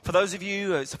For those of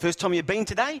you, it's the first time you've been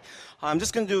today, I'm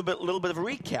just going to do a little bit of a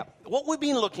recap. What we've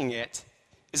been looking at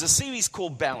is a series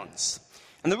called Balance.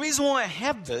 And the reason why I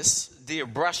have this dear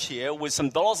brush here with some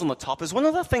dollars on the top is one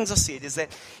of the things I said is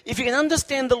that if you can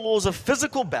understand the laws of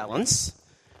physical balance,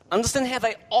 understand how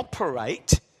they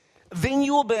operate, then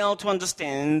you will be able to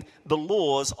understand the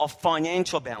laws of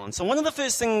financial balance. And one of the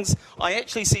first things I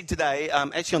actually said today,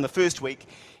 actually on the first week,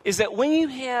 is that when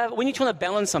you're trying to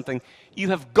balance something,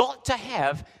 you have got to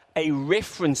have a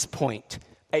reference point,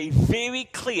 a very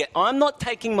clear. I'm not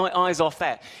taking my eyes off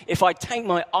that. If I take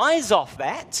my eyes off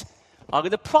that, I've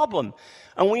got a problem.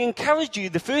 And we encouraged you,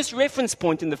 the first reference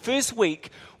point in the first week,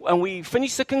 and we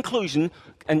finished the conclusion,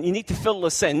 and you need to fill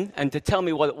this in and to tell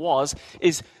me what it was,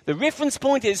 is the reference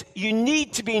point is you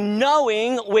need to be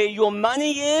knowing where your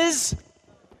money is.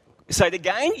 Say it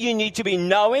again. You need to be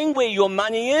knowing where your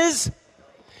money is.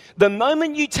 The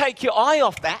moment you take your eye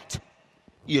off that,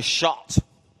 you're shot.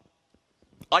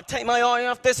 I take my eye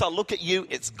off this, I look at you,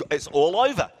 it's all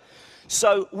over.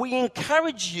 So we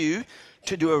encourage you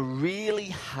to do a really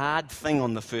hard thing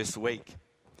on the first week.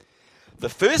 The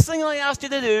first thing I asked you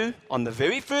to do on the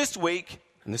very first week,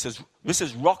 and this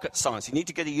is rocket science. You need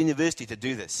to go to university to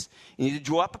do this. You need to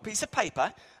draw up a piece of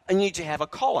paper, and you need to have a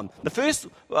column.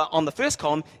 On the first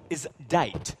column is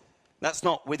date. That's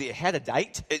not whether you had a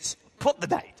date, it's put the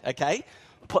date, okay?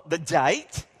 Put the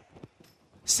date.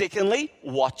 Secondly,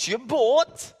 what you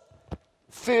bought.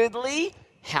 Thirdly,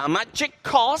 how much it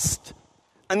cost.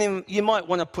 And then you might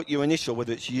want to put your initial,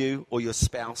 whether it's you or your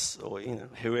spouse or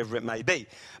whoever it may be.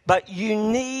 But you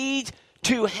need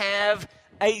to have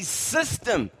a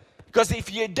system. Because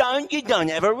if you don't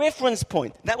have a reference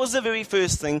point. That was the very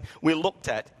first thing we looked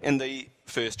at in the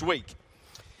first week.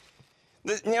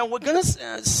 Now we're going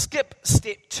to skip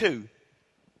step 2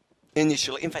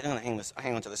 initially. In fact, I'm going to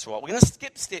hang on to this for a while. We're going to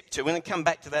skip step 2. We're going to come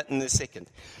back to that in a second.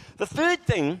 The third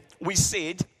thing we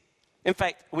said, in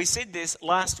fact, we said this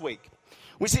last week.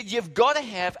 We said you've got to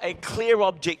have a clear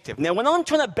objective. Now, when I'm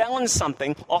trying to balance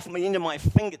something off me into my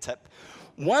fingertip,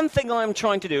 one thing I'm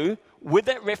trying to do with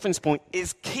that reference point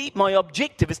is keep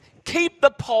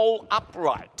the pole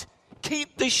upright.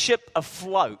 Keep the ship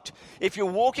afloat. If you're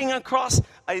walking across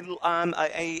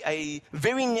a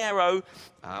very narrow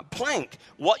plank,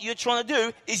 what you're trying to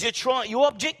do is your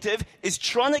objective is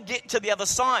trying to get to the other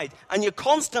side, and you're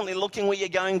constantly looking where you're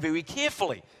going very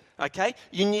carefully. Okay?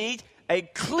 You need a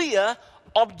clear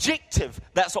objective.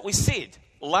 That's what we said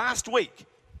last week.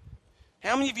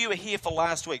 How many of you are here for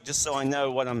last week, just so I know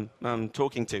what I'm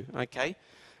talking to? Okay,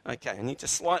 I need to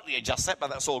slightly adjust that, but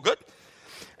that's all good.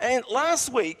 And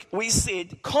last week, we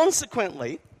said,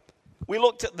 consequently, we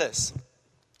looked at this.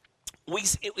 We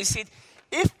said,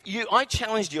 I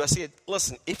challenged you, I said,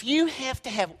 listen, if you have to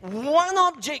have one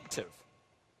objective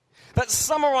that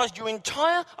summarized your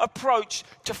entire approach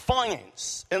to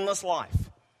finance in this life,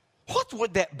 what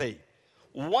would that be?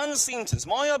 One sentence,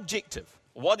 my objective,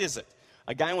 what is it?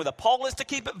 Again, with a pole is to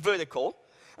keep it vertical.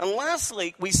 And last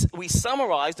week, we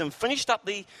summarized and finished up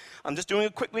I'm just doing a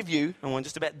quick review, and we're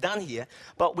just about done here,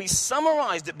 but we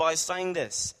summarized it by saying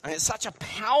this, and it's such a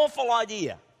powerful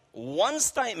idea. One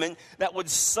statement that would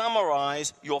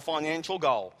summarize your financial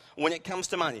goal when it comes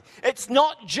to money. It's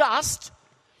not just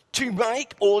to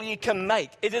make all you can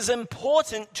make. It is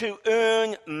important to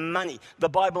earn money. The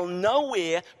Bible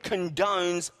nowhere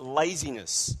condones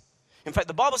laziness. In fact,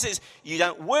 the Bible says you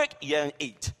don't work, you don't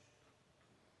eat.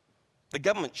 The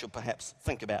government should perhaps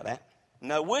think about that.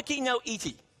 No worky, no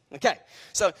eaty. Okay,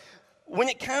 so when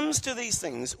it comes to these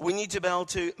things, we need to be able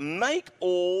to make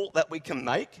all that we can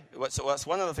make. So that's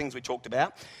one of the things we talked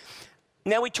about.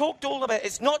 Now, we talked all about,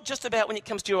 it's not just about when it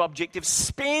comes to your objective,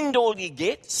 spend all you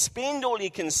get, spend all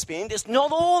you can spend. It's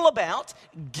not all about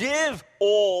give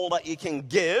all that you can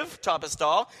give type of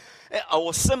style,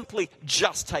 or simply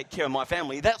just take care of my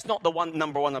family. That's not the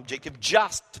number one objective,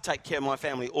 just to take care of my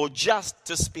family, or just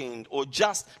to spend, or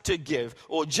just to give,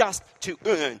 or just to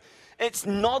earn. It's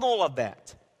not all of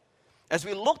that. As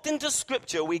we looked into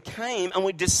Scripture, we came and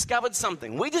we discovered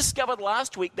something. We discovered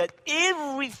last week that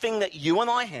everything that you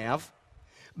and I have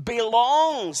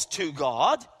belongs to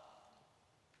God.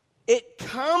 It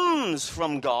comes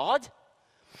from God.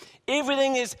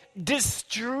 Everything is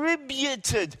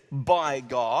distributed by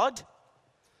God.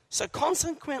 So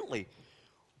consequently,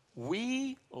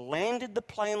 we landed the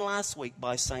plane last week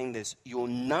by saying this. Your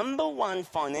number one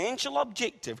financial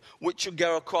objective, which should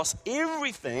go across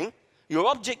everything, your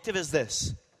objective is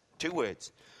this. 2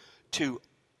 words. To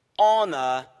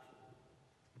honor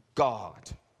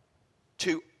God.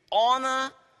 To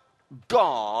honor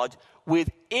God with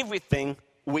everything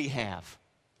we have.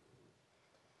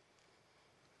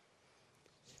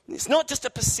 It's not just a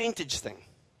percentage thing,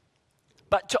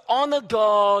 but to honor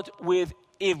God with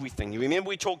everything. You remember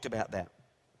we talked about that.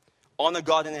 Honor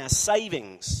God in our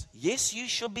savings. Yes, you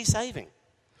should be saving.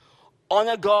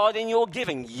 Honor God in your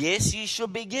giving. Yes, you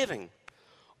should be giving.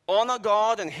 Honor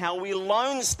God in how we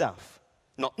loan stuff.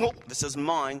 Not, nope, this is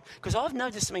mine. Because I've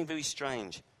noticed something very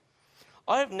strange.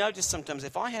 I've noticed sometimes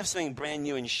if I have something brand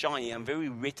new and shiny, I'm very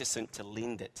reticent to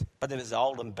lend it. But if it's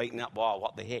old and beaten up, wow,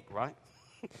 what the heck, right?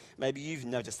 Maybe you've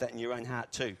noticed that in your own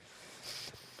heart too.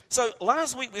 So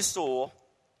last week we saw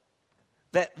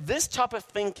that this type of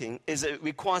thinking it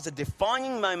requires a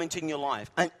defining moment in your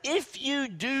life. And if you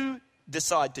do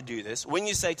decide to do this, when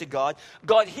you say to God,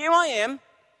 God, here I am.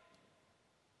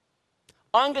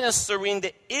 I'm going to surrender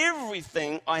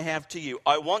everything I have to you.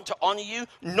 I want to honor you,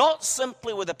 not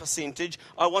simply with a percentage.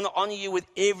 I want to honor you with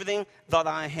everything that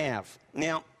I have.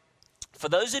 Now, for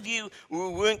those of you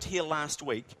who weren't here last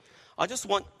week, I just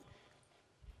want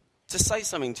to say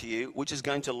something to you which is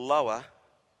going to lower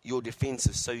your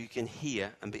defenses so you can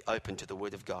hear and be open to the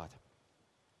Word of God.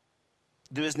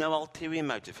 There is no ulterior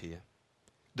motive here.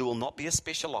 There will not be a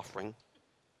special offering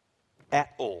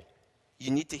at all. You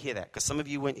need to hear that because some of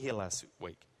you weren't here last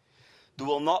week. There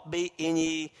will not be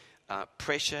any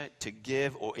pressure to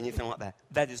give or anything like that.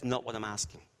 That is not what I'm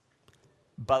asking.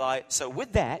 So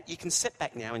with that, you can sit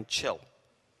back now and chill.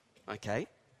 Okay?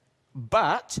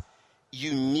 But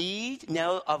you need,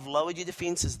 now I've lowered your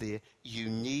defenses there, you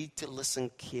need to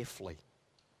listen carefully.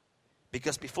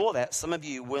 Because before that, some of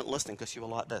you weren't listening because you were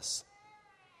like this.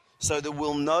 So there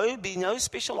will be no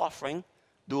special offering.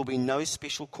 There will be no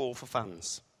special call for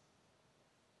funds.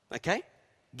 Okay?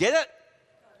 Get it?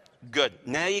 Good.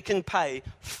 Now you can pay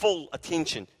full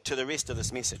attention to the rest of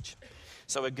this message.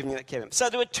 So we're giving you that caveat. So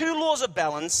there were two laws of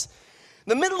balance.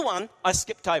 The middle one, I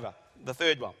skipped over. The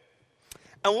third one.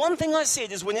 And one thing I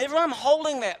said is whenever I'm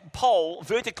holding that pole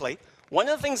vertically, one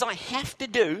of the things I have to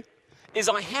do is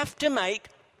I have to make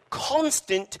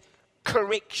constant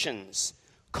corrections.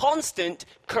 Constant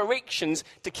corrections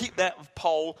to keep that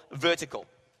pole vertical.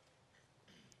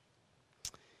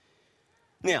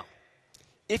 Now,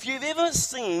 if you've ever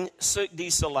seen Cirque du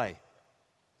Soleil,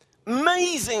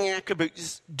 amazing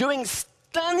acrobats doing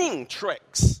stunning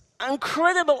tricks,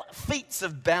 incredible feats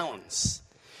of balance,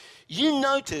 you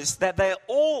notice that they're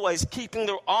always keeping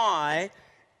their eye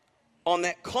on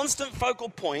that constant focal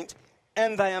point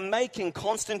and they are making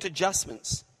constant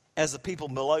adjustments as the people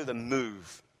below them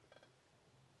move.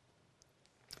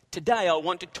 Today, I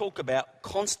want to talk about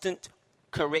constant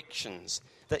corrections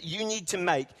that you need to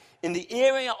make in the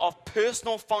area of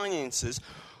personal finances,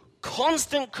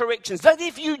 constant corrections that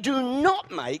if you do not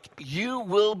make, you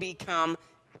will become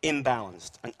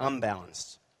imbalanced and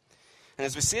unbalanced. And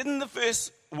as we said in the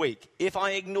first week, if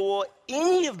I ignore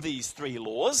any of these three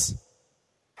laws,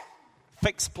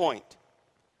 fixed point,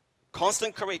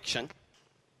 constant correction,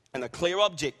 and a clear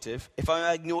objective, if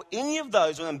I ignore any of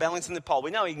those when I'm balancing the pole,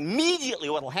 we know immediately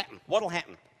what will happen. What will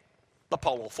happen? The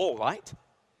pole will fall, right?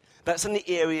 That's in the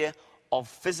area of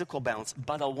physical balance.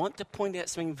 But I want to point out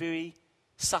something very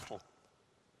subtle.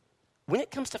 When it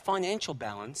comes to financial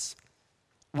balance,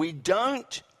 we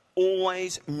don't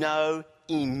always know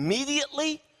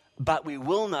immediately, but we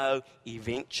will know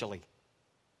eventually.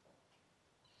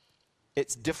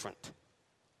 It's different.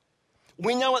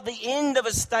 We know at the end of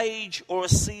a stage or a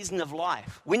season of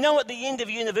life. We know at the end of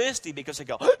university because they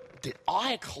go, oh, did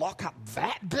I clock up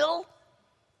that bill?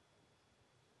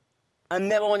 And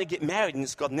now I want to get married and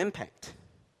it's got an impact.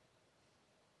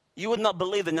 You would not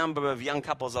believe the number of young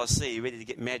couples I see ready to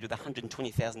get married with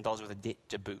 $120,000 worth of debt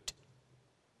to boot.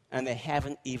 And they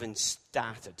haven't even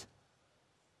started.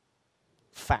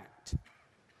 Fact.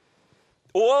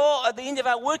 Or at the end of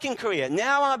our working career,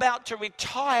 now I'm about to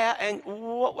retire and,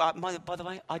 by the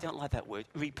way, I don't like that word,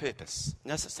 repurpose.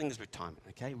 No such thing as retirement,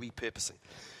 okay? Repurposing.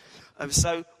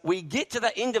 So we get to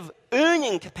the end of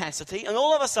earning capacity and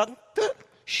all of a sudden,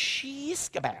 sheesh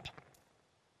kebab.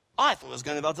 I thought I was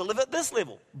going to be able to live at this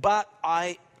level. But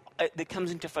it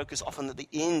comes into focus often at the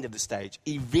end of the stage.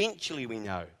 Eventually we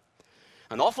know.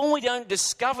 And often we don't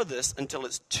discover this until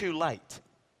it's too late.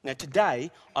 Now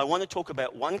today, I want to talk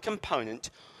about one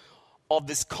component of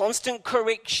this constant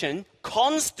correction.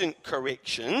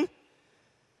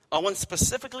 I want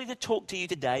specifically to talk to you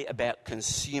today about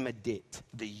consumer debt,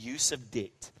 the use of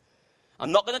debt.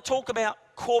 I'm not going to talk about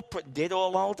corporate debt,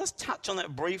 or I'll just touch on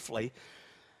it briefly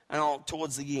and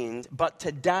towards the end. But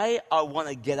today I want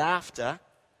to get after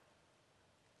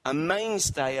a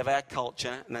mainstay of our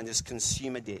culture, and that is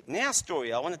consumer debt. In our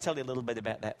story, I want to tell you a little bit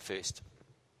about that first.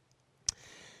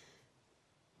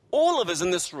 All of us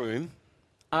in this room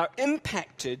are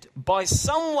impacted by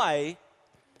some way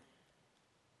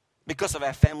because of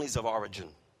our families of origin,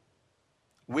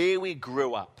 where we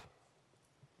grew up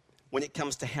when it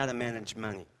comes to how to manage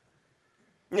money.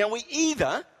 Now, we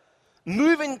either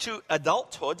move into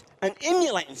adulthood and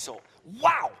emulate and say,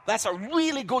 wow, that's a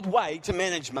really good way to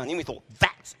manage money. And we thought,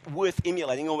 that's worth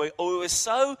emulating. Or we were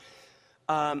so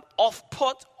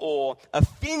off-put or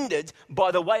offended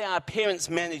by the way our parents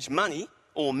manage money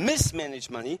or mismanage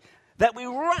money that we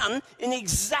run in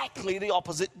exactly the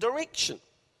opposite direction.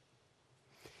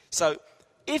 So,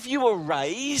 if you were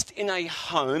raised in a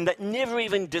home that never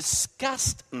even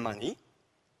discussed money,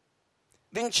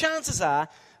 then chances are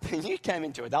that you came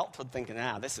into adulthood thinking,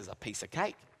 this is a piece of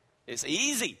cake. It's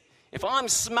easy. If I'm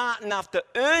smart enough to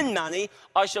earn money,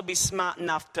 I shall be smart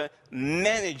enough to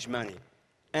manage money.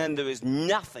 And there is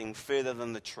nothing further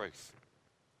than the truth.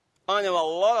 I know a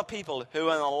lot of people who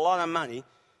earn a lot of money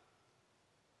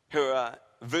who are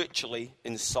virtually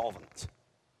insolvent.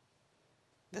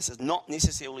 This is not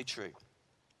necessarily true.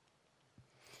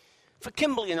 For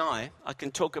Kimberly and I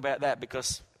can talk about that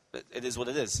because it is what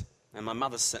it is. And my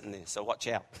mother's sitting there, so watch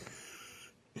out.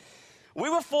 We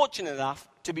were fortunate enough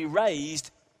to be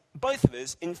raised, both of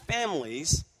us, in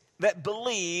families that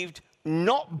believed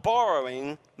not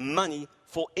borrowing money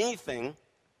for anything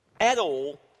at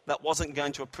all that wasn't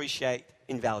going to appreciate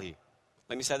in value.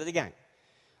 Let me say that again.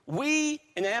 We,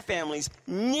 in our families,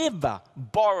 never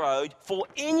borrowed for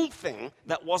anything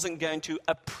that wasn't going to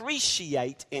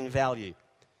appreciate in value.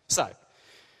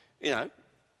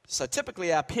 So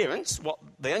typically our parents,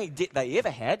 the only debt they ever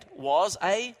had was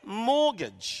a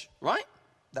mortgage, right?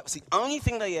 That was the only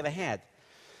thing they ever had.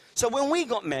 So when we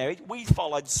got married, we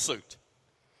followed suit.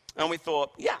 And we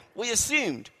thought, we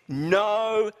assumed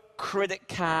no credit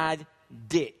card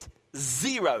debt.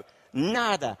 Zero.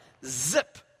 Nada.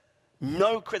 Zip.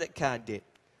 No credit card debt.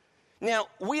 Now,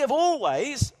 we have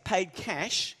always paid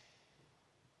cash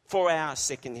for our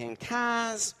second-hand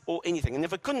cars or anything. And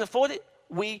if we couldn't afford it,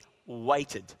 we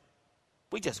waited.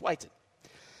 We just waited.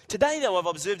 Today, though, I've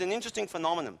observed an interesting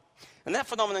phenomenon. And that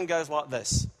phenomenon goes like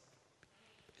this.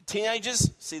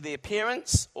 Teenagers see their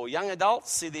parents, or young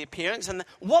adults see their parents, and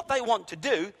what they want to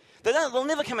do, they'll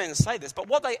never come out and say this, but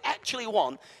what they actually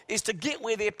want is to get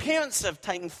where their parents have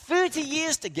taken 30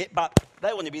 years to get, but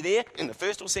they want to be there in the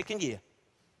first or second year.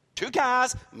 2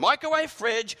 cars, microwave,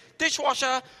 fridge,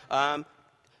 dishwasher,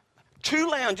 2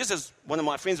 lounges, as one of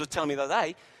my friends was telling me the other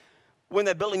day. When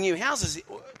they're building new houses,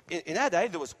 in our day,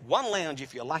 there was 1 lounge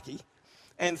if you're lucky,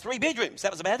 and 3 bedrooms.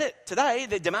 That was about it. Today,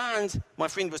 the demand, my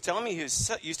friend was telling me, who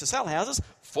used to sell houses,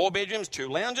 4 bedrooms, 2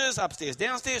 lounges, upstairs,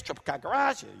 downstairs, triple car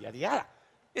garage, yada, yada.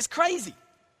 It's crazy.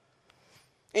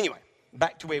 Anyway,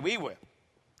 back to where we were.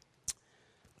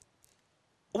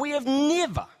 We have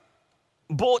never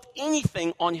bought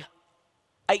anything on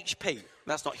HP.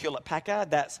 That's not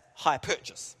Hewlett-Packard, that's hire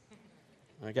purchase.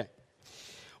 Okay.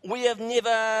 We have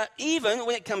never, even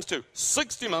when it comes to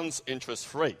 60 months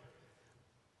interest-free.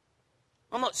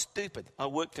 I'm not stupid. I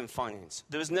worked in finance.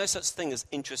 There is no such thing as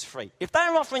interest-free. If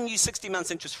they're offering you 60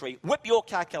 months interest-free, whip your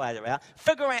calculator out,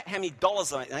 figure out how many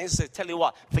dollars on it, and say, tell you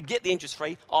what, forget the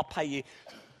interest-free, I'll pay you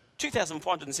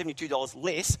 $2,472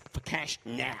 less for cash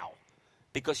now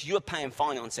because you're paying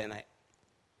finance on that.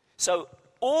 So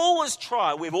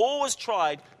we've always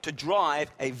tried to drive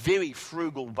a very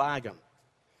frugal bargain.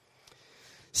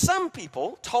 Some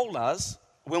people told us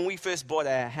when we first bought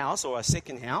our house or our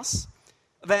second house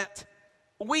that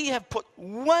we have put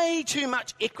way too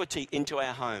much equity into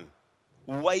our home.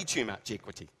 Way too much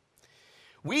equity.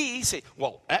 We said,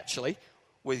 well, actually,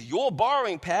 with your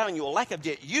borrowing power and your lack of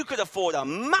debt, you could afford a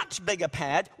much bigger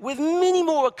pad with many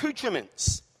more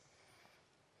accoutrements.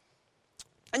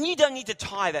 And you don't need to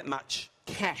tie that much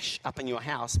cash up in your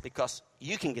house because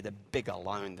you can get a bigger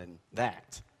loan than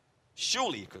that.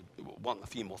 Surely you could want a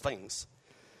few more things.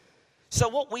 So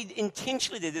what we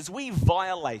intentionally did is we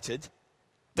violated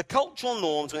the cultural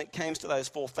norms when it came to those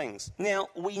 4 things. Now,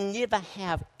 we never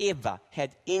have ever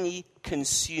had any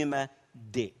consumer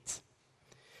debt.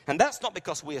 And that's not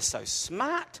because we are so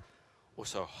smart or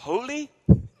so holy.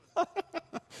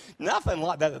 Nothing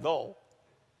like that at all.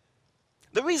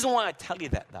 The reason why I tell you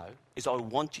that, though, is I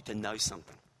want you to know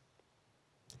something.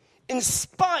 In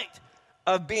spite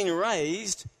of being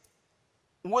raised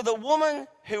with a woman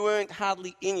who earned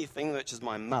hardly anything, which is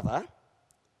my mother,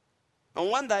 and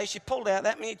one day she pulled out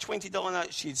that many $20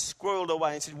 notes she'd squirreled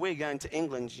away and said, we're going to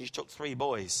England. She took 3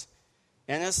 boys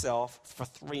and herself for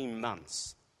 3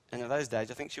 months. And in those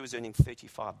days, I think she was earning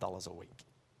 $35 a week.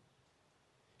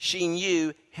 She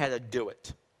knew how to do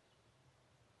it.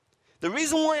 The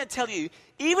reason why I tell you,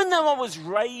 even though I was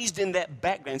raised in that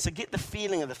background, so get the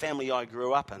feeling of the family I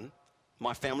grew up in,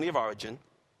 my family of origin,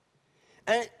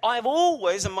 And I've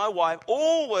always, and my wife,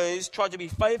 always tried to be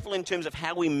faithful in terms of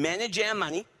how we manage our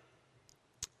money,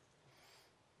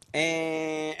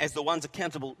 and as the ones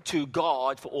accountable to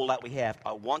God for all that we have.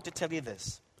 I want to tell you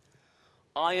this.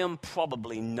 I am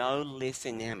probably no less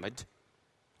enamored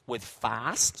with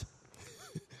fast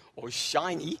or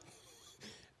shiny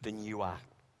than you are,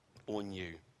 or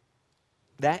new.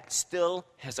 That still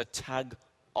has a tug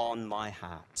on my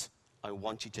heart. I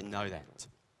want you to know that.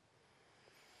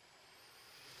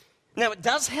 Now, it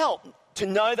does help to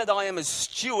know that I am a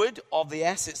steward of the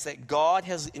assets that God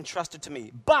has entrusted to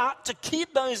me. But to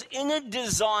keep those inner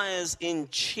desires in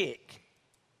check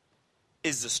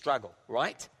is the struggle,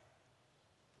 right?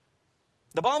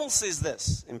 The Bible says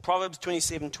this in Proverbs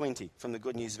 27:20 from the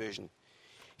Good News Version.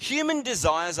 Human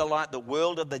desires are like the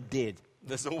world of the dead.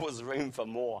 There's always room for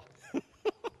more.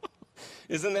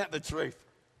 Isn't that the truth?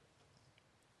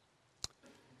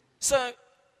 So,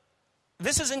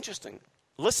 this is interesting.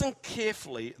 Listen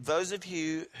carefully, those of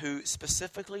you who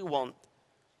specifically want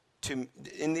to,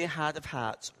 in their heart of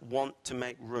hearts, want to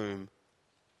make room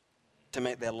to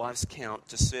make their lives count,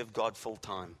 to serve God full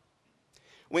time.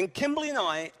 When Kimberly and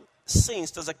I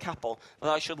sensed as a couple that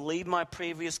I should leave my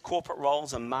previous corporate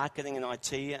roles in marketing and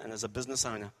IT and as a business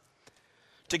owner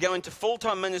to go into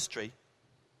full-time ministry,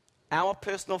 our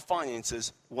personal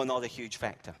finances were not a huge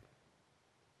factor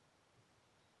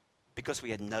because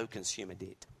we had no consumer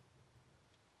debt.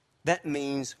 That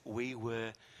means we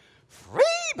were free,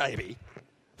 baby.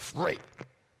 Free.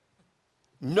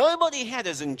 Nobody had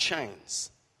us in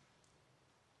chains.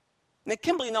 Now,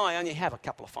 Kimberly and I only have a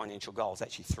couple of financial goals,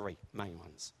 actually 3 main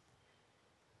ones.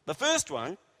 The first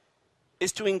one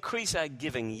is to increase our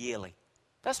giving yearly.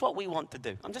 That's what we want to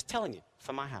do. I'm just telling you,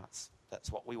 from our hearts,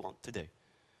 that's what we want to do.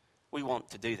 We want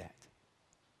to do that.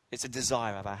 It's a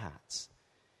desire of our hearts.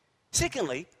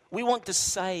 Secondly, we want to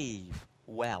save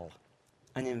well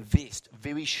and invest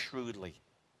very shrewdly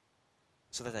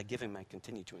so that our giving may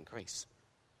continue to increase.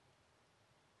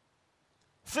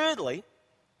 Thirdly,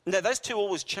 now those 2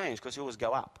 always change because they always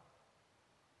go up.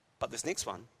 But this next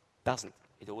one doesn't.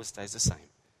 It always stays the same.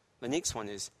 The next one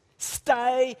is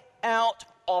stay out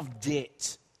of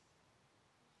debt.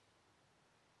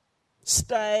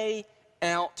 Stay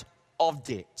out of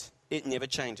debt. It never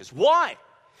changes. Why?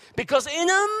 Because in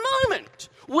a moment,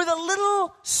 with a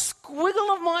little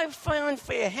squiggle of my fine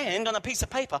fair hand on a piece of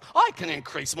paper, I can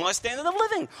increase my standard of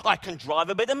living. I can drive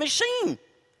a better machine.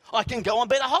 I can go on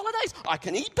better holidays. I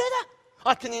can eat better.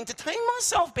 I can entertain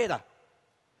myself better.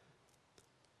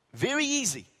 Very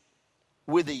easy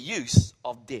with the use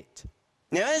of debt.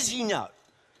 Now, as you know,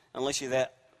 unless you're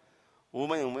that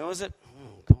woman, where was it?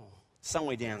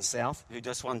 Somewhere down south, who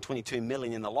just won 22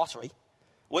 million in the lottery,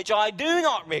 which I do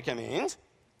not recommend,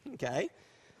 okay,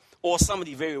 or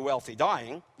somebody very wealthy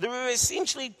dying, there are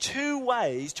essentially 2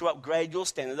 ways to upgrade your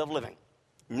standard of living.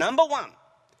 Number 1,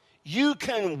 you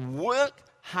can work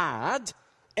hard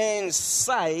and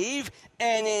save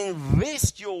and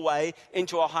invest your way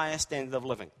into a higher standard of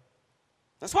living.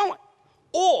 That's one way.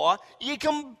 Or you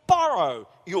can borrow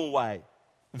your way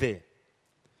there.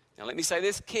 Now let me say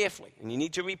this carefully, and you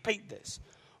need to repeat this.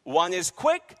 One is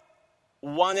quick,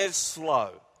 one is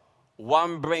slow.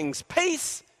 One brings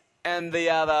peace, and the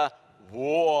other,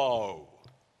 whoa.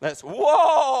 That's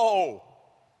whoa.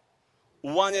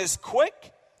 One is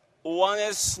quick, one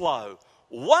is slow.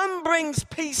 One brings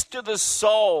peace to the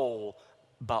soul,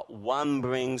 but one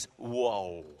brings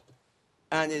woe.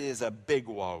 And it is a big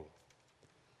woe.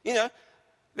 You know,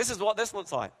 this is what this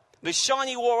looks like. The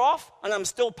shiny wore off, and I'm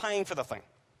still paying for the thing,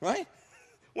 right?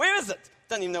 Where is it?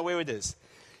 Don't even know where it is.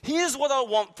 Here's what I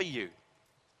want for you.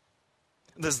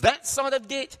 There's that side of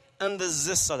debt, and there's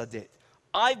this side of debt.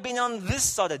 I've been on this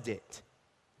side of debt,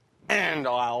 and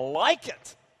I like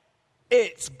it.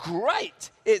 It's great.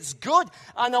 It's good.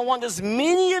 And I want as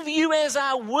many of you as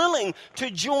are willing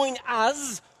to join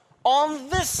us on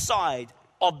this side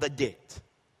of the debt.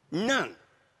 None.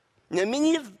 Now,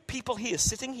 many of people here,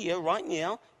 sitting here right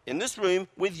now, in this room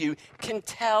with you, can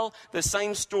tell the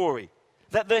same story.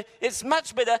 That it's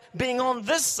much better being on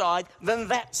this side than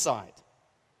that side.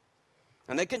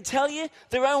 And they can tell you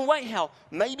their own way how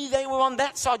maybe they were on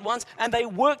that side once and they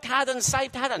worked hard and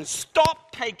saved hard and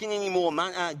stopped taking any more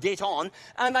debt on.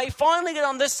 And they finally get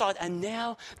on this side and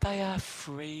now they are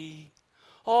free.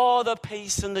 Oh, the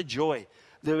peace and the joy.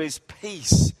 There is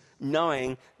peace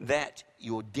knowing that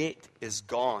your debt is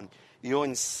gone. Your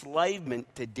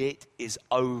enslavement to debt is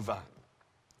over.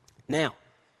 Now,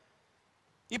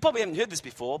 you probably haven't heard this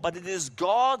before, but it is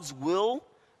God's will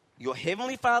Your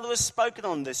Heavenly Father has spoken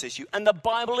on this issue, and the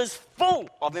Bible is full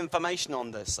of information on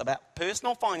this, about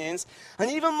personal finance, and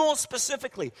even more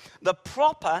specifically, the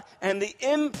proper and the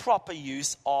improper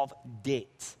use of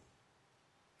debt.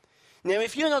 Now,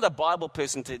 if you're not a Bible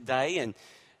person today, and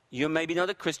you're maybe not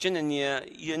a Christian, and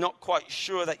you're not quite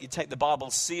sure that you take the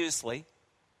Bible seriously,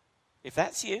 if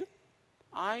that's you,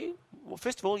 well,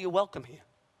 first of all, you're welcome here.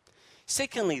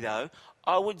 Secondly, though,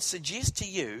 I would suggest to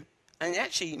you, and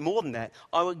actually more than that,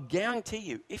 I would guarantee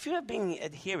you, if you have been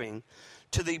adhering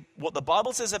to what the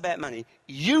Bible says about money,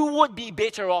 you would be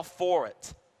better off for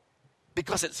it,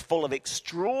 because it's full of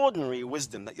extraordinary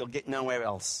wisdom that you'll get nowhere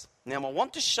else. Now, I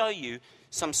want to show you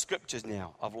some scriptures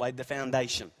now. I've laid the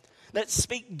foundation that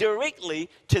speak directly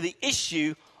to the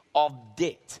issue of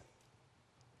debt.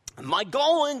 And my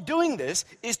goal in doing this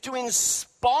is to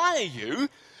inspire you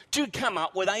to come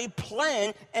up with a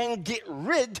plan and get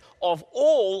rid of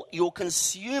all your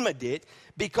consumer debt,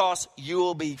 because you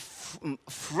will be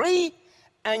free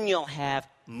and you'll have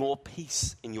more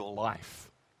peace in your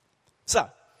life. So,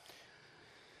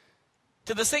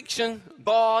 to the section,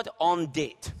 God on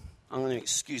debt. I'm going to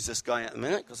excuse this guy at a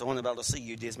minute because I want to be able to see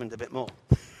you, Desmond, a bit more.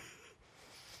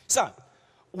 So,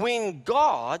 when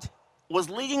God was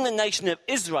leading the nation of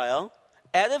Israel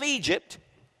out of Egypt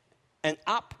and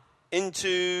up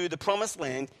into the promised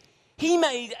land, he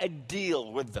made a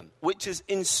deal with them, which is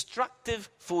instructive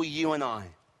for you and I.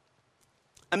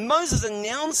 And Moses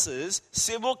announces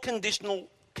several conditional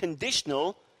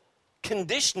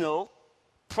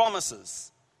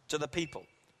promises to the people.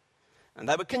 And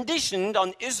they were conditioned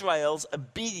on Israel's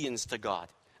obedience to God.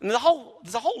 And there's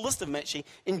a whole list of them actually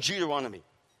in Deuteronomy.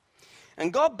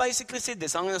 And God basically said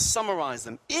this. I'm going to summarize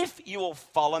them. If you will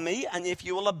follow me and if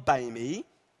you will obey me,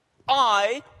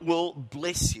 I will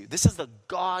bless you. This is the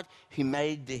God who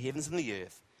made the heavens and the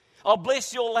earth. I'll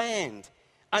bless your land,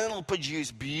 and it'll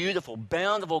produce beautiful,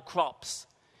 bountiful crops.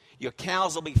 Your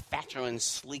cows will be fatter and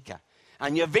sleeker,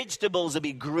 and your vegetables will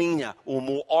be greener or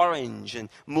more orange and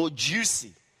more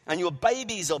juicy, and your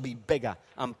babies will be bigger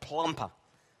and plumper.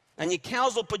 And your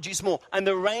cows will produce more, and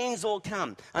the rains will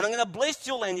come. And I'm going to bless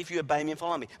your land if you obey me and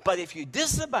follow me. But if you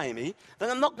disobey me, then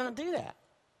I'm not going to do that.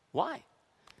 Why?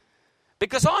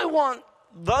 Because I want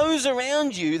those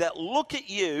around you that look at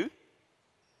you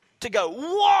to go,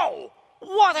 whoa,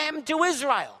 what happened to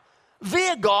Israel?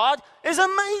 Their God is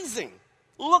amazing.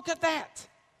 Look at that.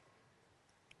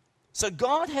 So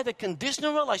God had a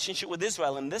conditional relationship with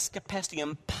Israel in this capacity,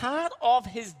 and part of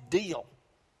his deal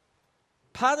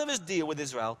with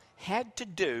Israel had to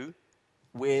do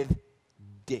with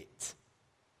debt.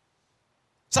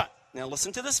 So, now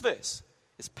listen to this verse.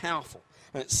 It's powerful,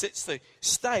 and it sets the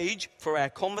stage for our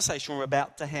conversation we're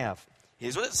about to have.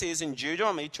 Here's what it says in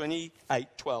Deuteronomy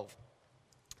 28:12.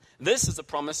 This is a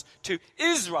promise to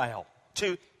Israel.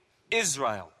 To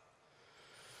Israel.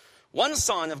 One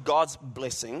sign of God's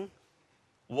blessing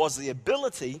was the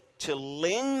ability to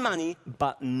lend money,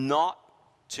 but not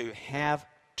to have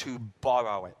to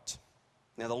borrow it.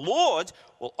 Now the Lord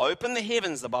will open the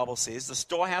heavens, the Bible says, the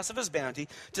storehouse of his bounty,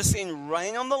 to send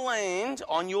rain on the land,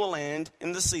 on your land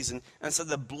in the season, and so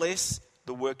to bless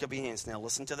the work of your hands. Now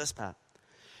listen to this part.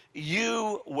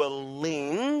 You will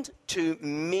lend to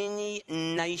many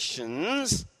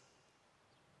nations,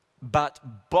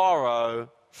 but borrow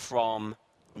from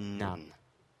none.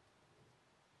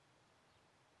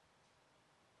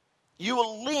 You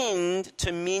will lend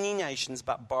to many nations,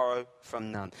 but borrow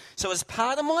from none. So as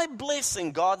part of my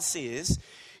blessing, God says,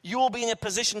 you will be in a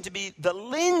position to be the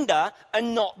lender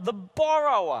and not the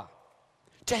borrower.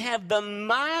 To have the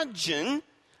margin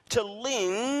to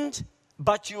lend,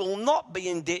 but you will not be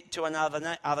in debt to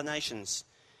other nations.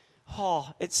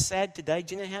 Oh, it's sad today.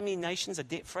 Do you know how many nations are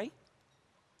debt-free?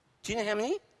 Do you know how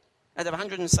many? Out of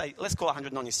 100 and say, let's call it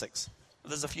 196.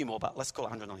 There's a few more, but let's call it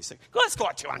 196. Let's call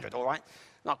it 200, all right?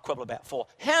 Not quibble about 4.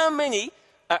 How many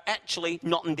are actually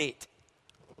not in debt?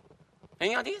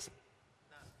 Any ideas?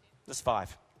 No. There's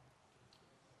 5.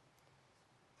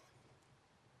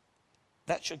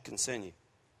 That should concern you.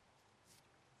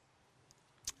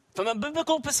 From a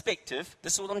biblical perspective,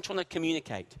 this is what I'm trying to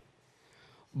communicate.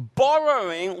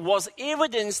 Borrowing was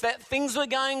evidence that things were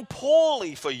going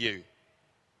poorly for you.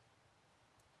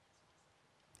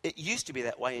 It used to be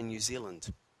that way in New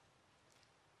Zealand.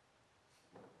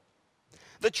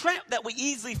 The trap that we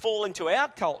easily fall into our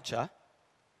culture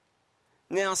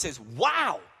now says,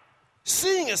 wow,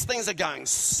 seeing as things are going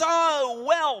so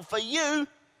well for you,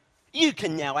 you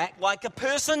can now act like a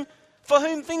person for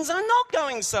whom things are not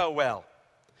going so well.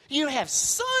 You have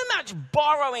so much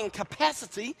borrowing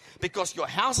capacity because your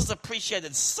house has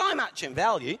appreciated so much in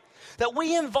value that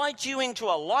we invite you into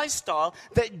a lifestyle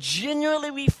that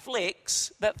generally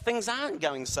reflects that things aren't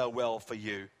going so well for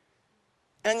you.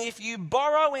 And if you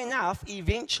borrow enough,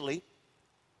 eventually,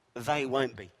 they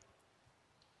won't be.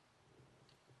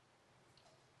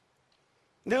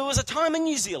 There was a time in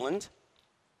New Zealand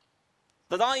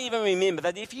that I even remember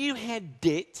that if you had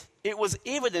debt, it was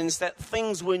evidence that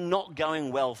things were not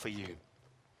going well for you.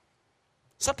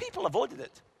 So people avoided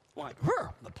it. Like,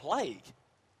 the plague.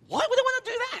 Why would I want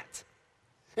to do that?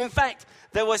 In fact,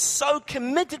 they were so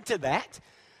committed to that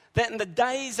in the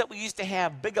days that we used to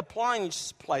have big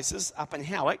appliance places up in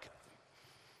Howick,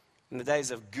 in the days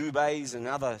of Goubets and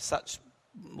other such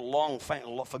long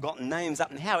forgotten names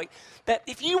up in Howick, that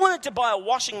if you wanted to buy a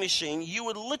washing machine, you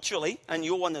would literally, and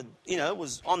you wanted,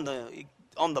 was on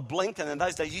the blink, and in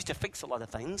those days you used to fix a lot of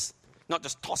things, not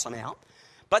just toss them out.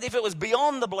 But if it was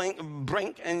beyond the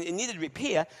brink and it needed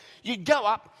repair, you'd go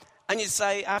up and you'd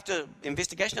say, after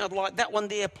investigation, I'd like that one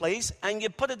there, please, and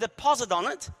you'd put a deposit on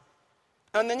it,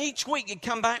 and then each week you'd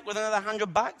come back with another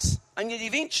 $100, and you'd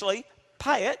eventually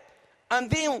pay it, and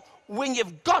then when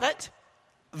you've got it,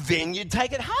 then you'd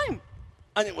take it home.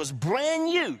 And it was brand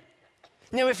new.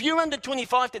 Now, if you're under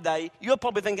 25 today, you're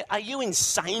probably thinking, are you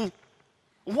insane?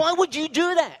 Why would you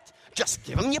do that? Just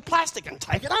give them your plastic and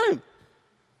take it home.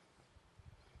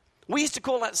 We used to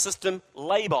call that system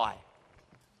lay-by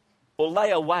or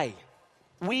lay-away.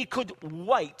 We could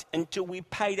wait until we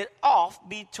paid it off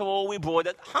before we brought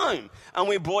it home. And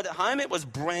we brought it home, it was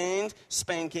brand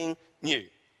spanking new.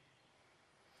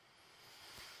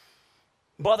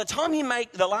 By the time you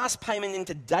make the last payment in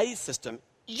today's system,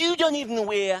 you don't even know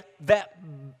where that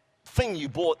thing you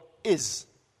bought is.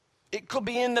 It could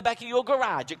be in the back of your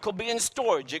garage. It could be in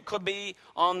storage. It could be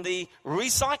on the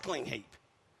recycling heap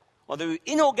or the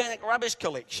inorganic rubbish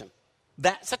collection.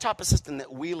 That's the type of system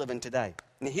that we live in today.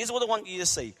 And here's what I want you to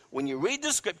see. When you read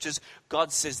the scriptures,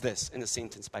 God says this in a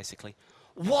sentence, basically.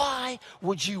 Why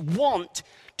would you want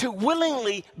to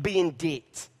willingly be in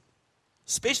debt?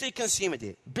 Especially consumer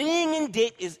debt. Being in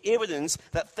debt is evidence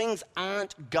that things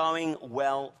aren't going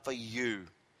well for you.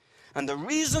 And the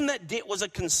reason that debt was a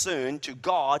concern to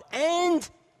God and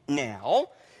now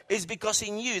is because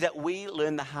he knew that we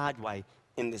learn the hard way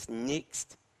in this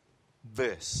next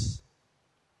verse.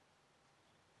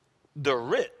 The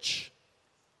rich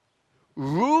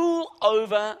rule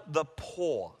over the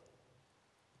poor.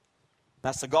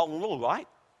 That's the golden rule, right?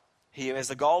 Here is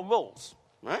the golden rules,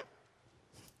 right?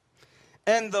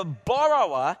 And the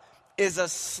borrower is a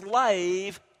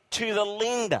slave to the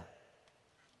lender.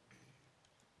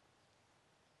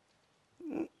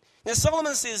 Now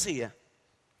Solomon says here,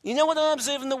 you know what I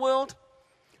observe in the world?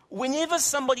 Whenever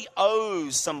somebody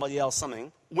owes somebody else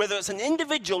something, whether it's an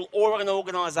individual or an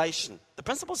organization, the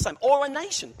principle's the same, or a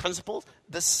nation, principle's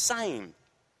the same.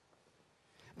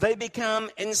 They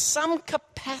become, in some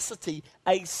capacity,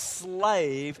 a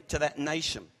slave to that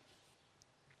nation.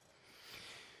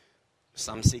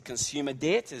 Some see consumer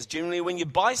debt as generally when you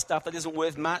buy stuff that isn't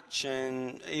worth much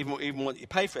and even what you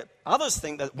pay for it. Others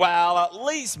think that, well, at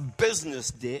least business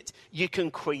debt, you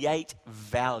can create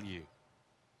value.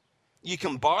 You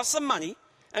can borrow some money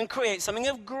and create something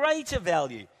of greater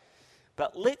value.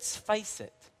 But let's face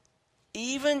it,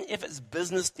 even if it's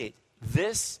business debt,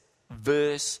 this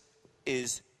verse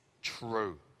is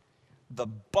true. The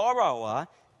borrower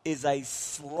is a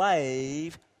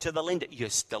slave to the lender. You're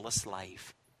still a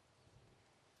slave.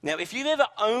 Now, if you've ever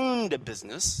owned a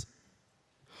business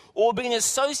or been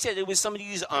associated with somebody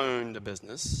who's owned a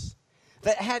business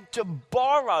that had to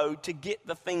borrow to get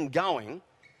the thing going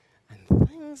and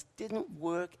things didn't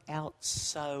work out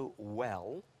so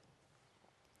well,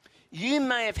 you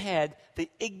may have had the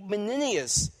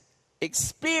ignominious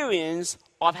experience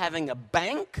of having a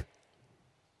bank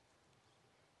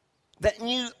that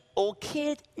knew or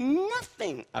cared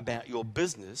nothing about your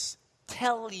business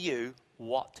tell you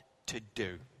what to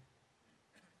do.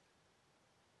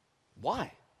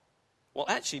 Why? Well,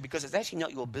 actually, because it's actually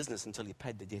not your business until you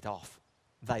paid the debt off.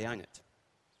 They own it.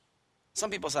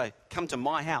 Some people say, come to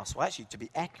my house. Well, actually, to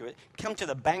be accurate, come to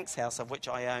the bank's house of which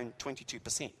I own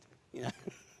 22%. You know,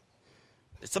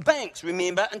 it's the bank's,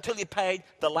 remember, until you paid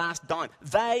the last dime.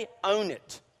 They own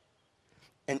it.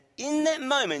 And in that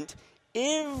moment,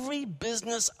 every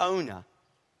business owner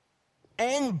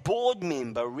and board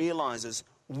member realizes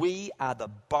we are the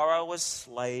borrower's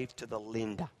slave to the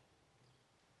lender.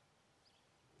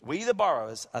 We, the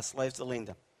borrowers, are slaves to the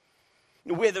lender.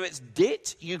 Whether it's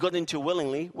debt you got into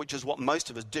willingly, which is what most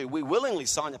of us do. We willingly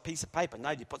sign a piece of paper.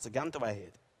 Nobody puts a gun to our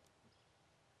head.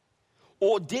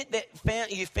 or debt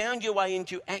that you found your way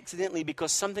into accidentally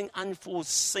because something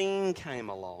unforeseen came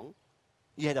along,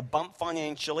 you had a bump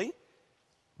financially,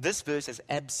 this verse is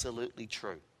absolutely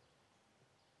true.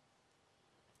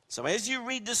 So as you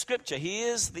read the scripture,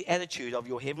 here's the attitude of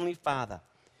your Heavenly Father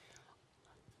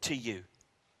to you.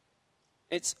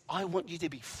 It's, I want you to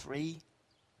be free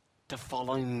to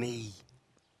follow me.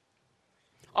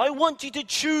 I want you to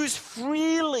choose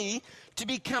freely to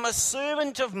become a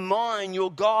servant of mine,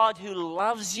 your God who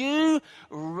loves you,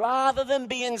 rather than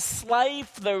be enslaved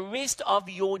for the rest of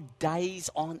your days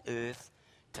on earth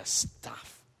to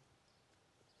stuff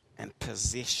and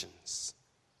possessions.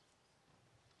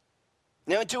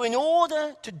 Now, in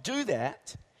order to do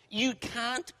that, you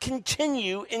can't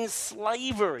continue in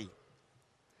slavery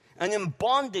and in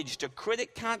bondage to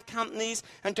credit card companies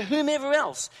and to whomever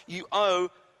else you owe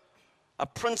a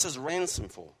prince's ransom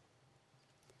for.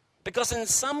 Because in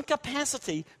some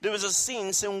capacity, there is a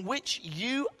sense in which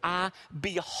you are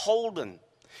beholden,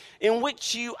 in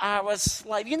which you are a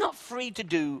slave. You're not free to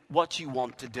do what you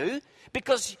want to do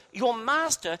because your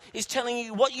master is telling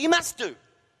you what you must do.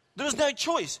 There is no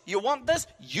choice. You want this,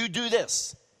 you do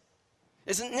this.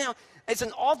 Now, it's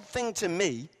an odd thing to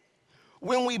me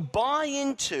when we buy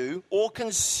into or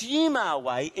consume our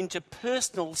way into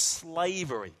personal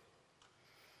slavery.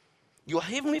 Your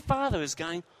Heavenly Father is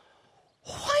going,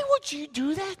 why would you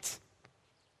do that?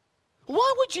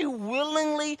 Why would you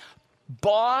willingly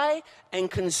buy and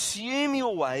consume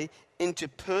your way into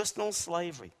personal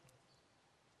slavery?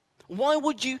 Why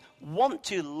would you want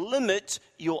to limit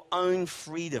your own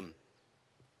freedom?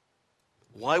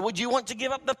 Why would you want to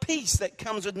give up the peace that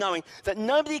comes with knowing that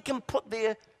nobody can put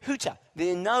their hooter,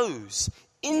 their nose,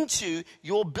 into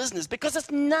your business because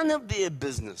it's none of their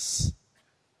business?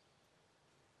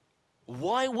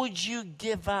 Why would you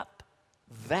give up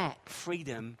that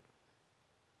freedom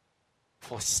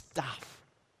for stuff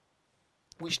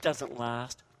which doesn't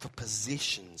last, for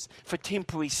possessions, for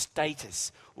temporary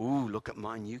status? Ooh, look at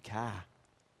my new car.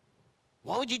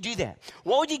 Why would you do that?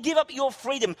 Why would you give up your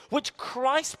freedom, which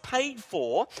Christ paid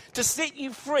for, to set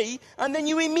you free, and then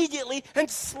you immediately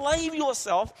enslave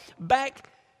yourself back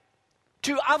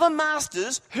to other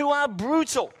masters who are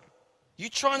brutal? You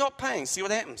try not paying, see what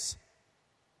happens.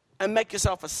 And make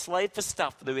yourself a slave for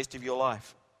stuff for the rest of your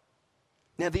life.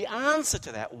 Now, the answer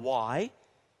to that, why,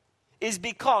 is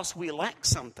because we lack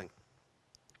something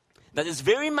that is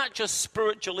very much a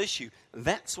spiritual issue.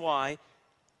 That's why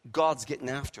God's getting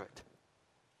after it.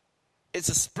 It's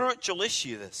a spiritual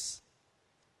issue, this.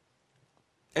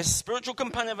 It's a spiritual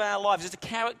component of our lives. It's a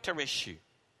character issue.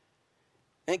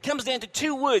 And it comes down to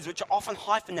two words which are often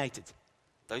hyphenated.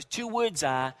 Those two words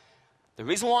are, the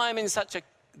reason why I'm in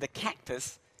the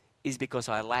cactus is because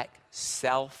I lack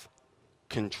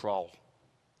self-control.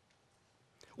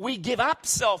 We give up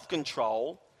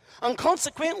self-control, and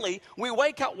consequently, we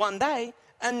wake up one day,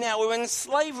 and now we're in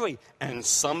slavery, and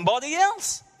somebody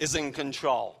else is in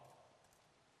control.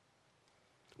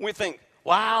 We think,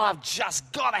 wow, I've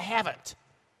just got to have it.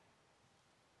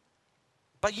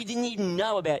 But you didn't even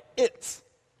know about it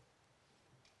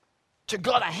to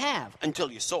got to have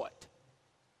until you saw it.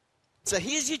 So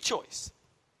here's your choice.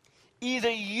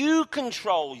 Either you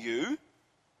control you,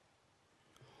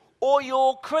 or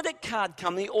your credit card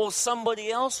company or somebody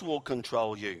else will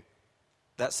control you.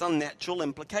 That's a natural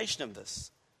implication of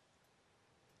this.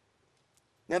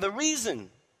 Now, the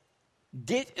reason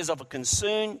debt is of a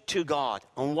concern to God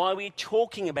and why we're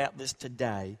talking about this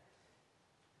today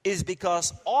is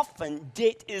because often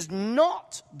debt is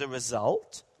not the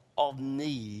result of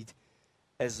need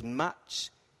as much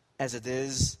as it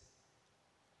is,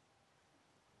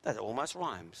 that almost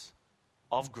rhymes,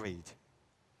 of greed,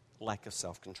 lack of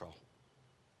self-control.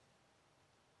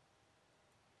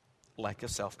 Lack of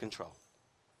self-control.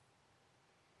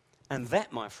 And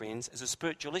that, my friends, is a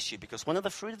spiritual issue because one of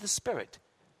the fruit of the Spirit,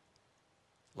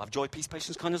 love, joy, peace,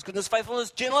 patience, kindness, goodness,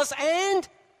 faithfulness, gentleness, and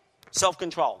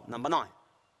self-control. Number 9.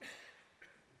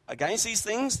 Against these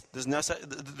things,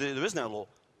 there is no law.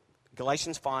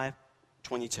 Galatians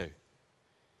 5:22.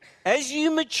 As you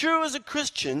mature as a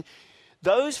Christian,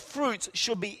 those fruits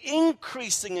should be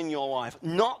increasing in your life,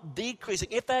 not decreasing.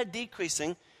 If they're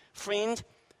decreasing, friend,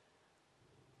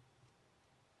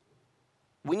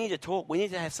 we need to talk. We need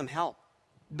to have some help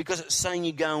because it's saying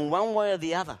you're going one way or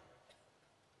the other.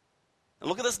 And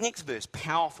look at this next verse,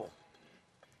 powerful.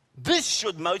 This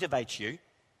should motivate you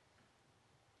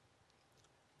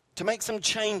to make some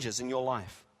changes in your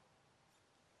life.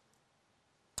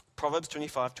 Proverbs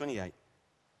 25:28.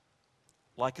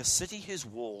 Like a city whose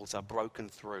walls are broken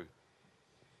through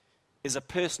is a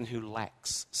person who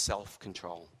lacks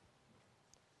self-control.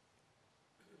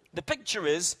 The picture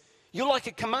is You're like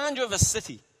a commander of a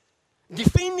city,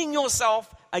 defending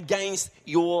yourself against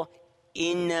your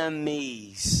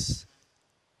enemies.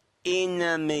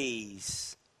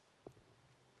 Enemies.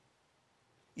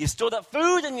 You stored up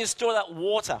food and you stored up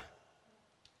water.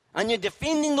 And you're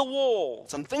defending the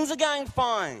walls and things are going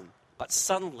fine. But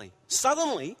suddenly,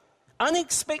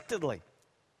 unexpectedly,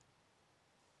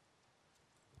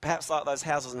 perhaps like those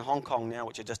houses in Hong Kong now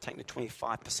which are just taking a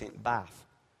 25% bath.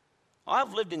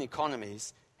 I've lived in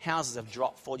economies, houses have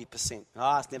dropped 40%.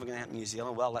 It's never going to happen in New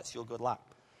Zealand. Well, that's your good luck.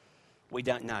 We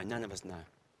don't know. None of us know.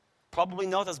 Probably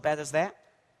not as bad as that.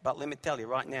 But let me tell you,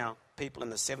 right now, people in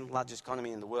the 7th largest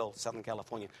economy in the world, Southern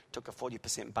California, took a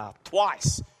 40% bath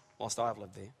twice whilst I've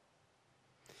lived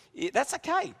there. That's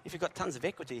okay if you've got tons of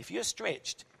equity. If you're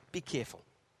stretched, be careful.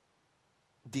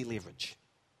 Deleverage.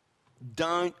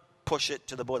 Don't push it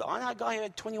to the border. I know a guy who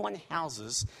had 21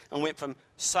 houses and went from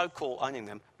so-called owning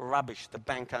them, rubbish, the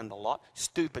bank owned the lot,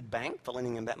 stupid bank for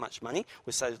lending him that much money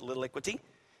with so little equity,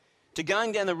 to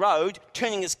going down the road,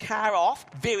 turning his car off,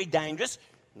 very dangerous,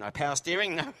 no power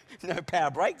steering, no power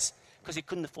brakes, because he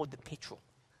couldn't afford the petrol.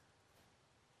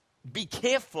 Be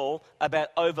careful about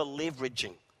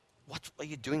over-leveraging. What are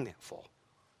you doing that for?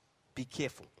 Be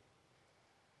careful.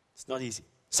 It's not easy.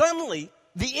 Suddenly,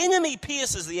 the enemy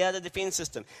pierces the outer defense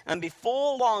system, and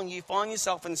before long, you find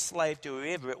yourself enslaved to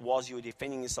whoever it was you were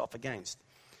defending yourself against.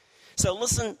 So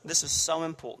listen, this is so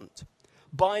important.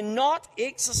 By not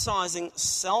exercising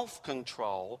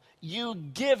self-control, you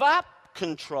give up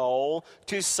control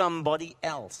to somebody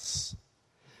else.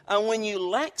 And when you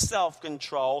lack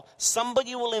self-control,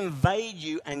 somebody will invade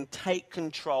you and take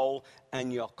control,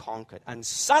 and you're conquered. And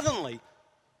suddenly,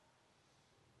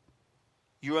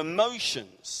 your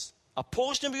emotions, a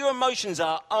portion of your emotions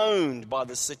are owned by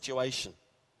the situation.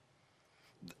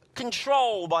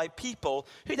 Controlled by people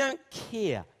who don't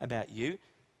care about you.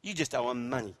 You just owe them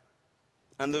money.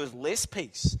 And there's less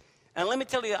peace. And let me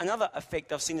tell you another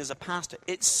effect I've seen as a pastor.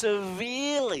 It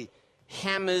severely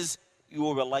hammers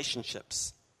your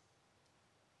relationships,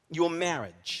 your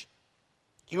marriage.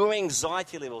 Your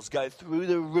anxiety levels go through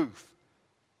the roof.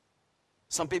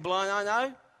 Some people I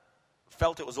know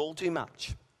felt it was all too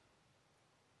much.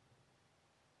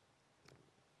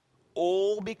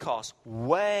 All because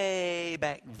way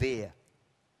back there,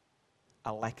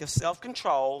 a lack of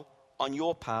self-control on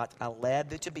your part allowed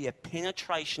there to be a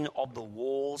penetration of the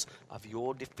walls of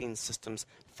your defense systems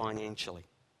financially.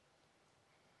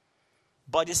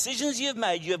 By decisions you've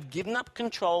made, you have given up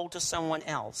control to someone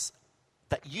else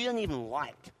that you don't even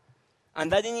like.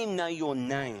 And they didn't even know your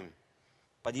name.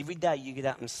 But every day you get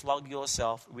up and slog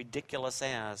yourself ridiculous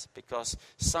hours because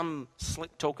some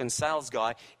slick-talking sales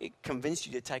guy convinced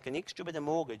you to take an extra bit of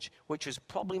mortgage, which was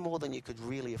probably more than you could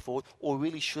really afford or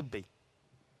really should be.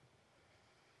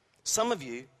 Some of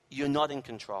you, you're not in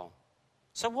control.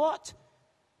 So what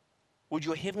would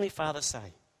your Heavenly Father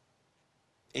say?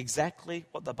 Exactly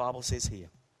what the Bible says here.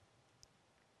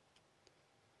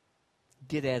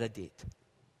 Get out of debt.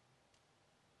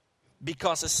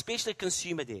 Because especially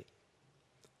consumer debt.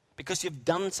 Because you've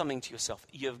done something to yourself.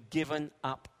 You've given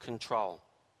up control.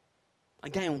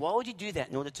 Again, why would you do that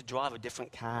in order to drive a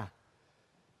different car?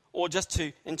 Or just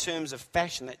to, in terms of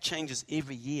fashion, that changes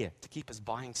every year to keep us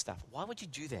buying stuff. Why would you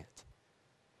do that?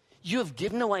 You have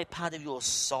given away part of your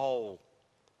soul.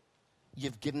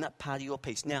 You've given up part of your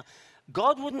peace. Now,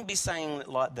 God wouldn't be saying it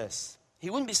like this. He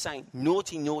wouldn't be saying,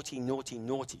 naughty, naughty, naughty,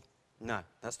 naughty. No,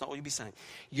 that's not what you'd be saying.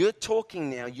 You're talking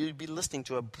now, you'd be listening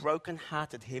to a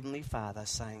broken-hearted Heavenly Father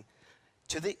saying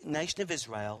to the nation of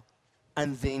Israel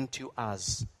and then to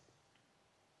us.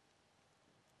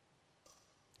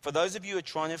 For those of you who are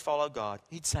trying to follow God,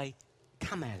 He'd say,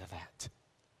 come out of that.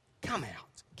 Come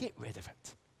out. Get rid of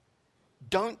it.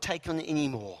 Don't take on it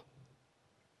anymore.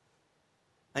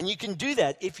 And you can do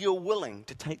that if you're willing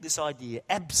to take this idea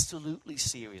absolutely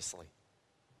seriously.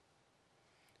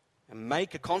 And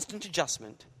make a constant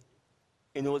adjustment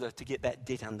in order to get that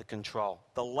debt under control.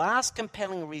 The last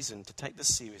compelling reason to take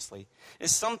this seriously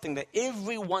is something that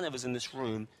every one of us in this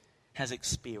room has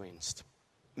experienced,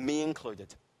 me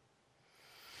included,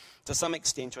 to some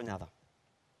extent or another.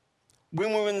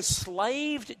 When we're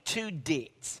enslaved to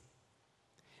debt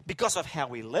because of how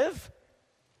we live,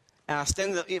 our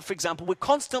standard, for example, we're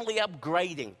constantly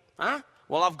upgrading.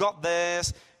 Well, I've got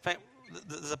this. In fact,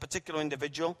 there's a particular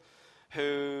individual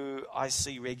who I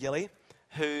see regularly,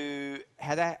 who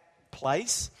had a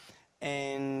place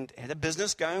and had a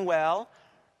business going well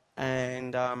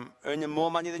and earning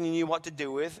more money than you knew what to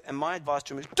do with. And my advice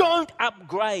to him is, don't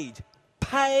upgrade.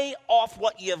 Pay off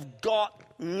what you've got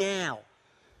now.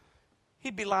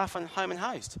 He'd be laughing home and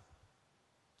host.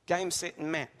 Game, set, and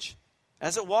match.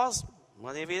 As it was,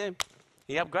 whatever you do,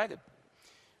 he upgraded.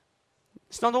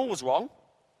 It's not always wrong,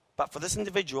 but for this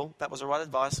individual, that was the right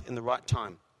advice in the right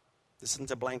time. This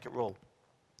isn't a blanket rule.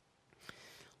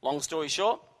 Long story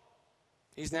short,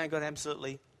 he's now got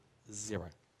absolutely zero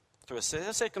through a set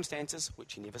of circumstances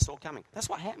which he never saw coming. That's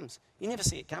what happens. You never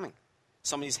see it coming.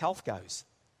 Somebody's health goes.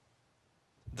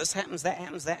 This happens, that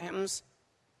happens, that happens.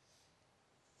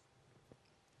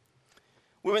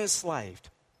 We're enslaved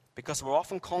because we're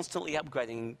often constantly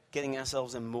upgrading, getting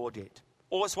ourselves in more debt.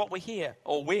 Or it's what we hear,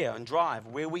 or wear and drive,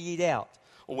 where we eat out,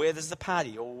 or where there's a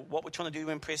party, or what we're trying to do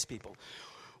to impress people.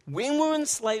 When we're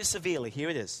enslaved severely, here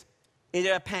it is. It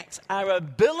impacts our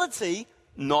ability,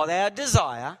 not our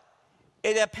desire.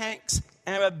 It impacts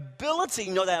our ability,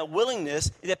 not our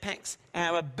willingness. It impacts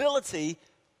our ability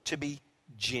to be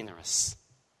generous.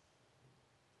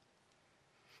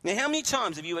 Now, how many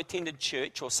times have you attended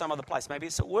church or some other place? Maybe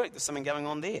it's at work, there's something going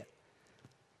on there.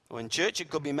 Or in church, it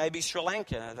could be maybe Sri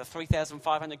Lanka, the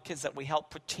 3,500 kids that we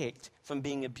help protect from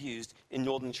being abused in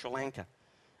northern Sri Lanka.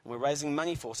 And we're raising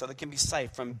money for so they can be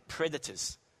saved from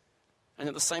predators. And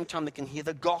at the same time, they can hear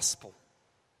the gospel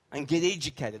and get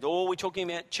educated. Or we're talking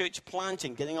about church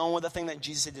planting, getting on with the thing that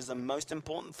Jesus said is the most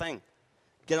important thing.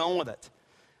 Get on with it.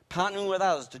 Partnering with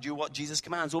others to do what Jesus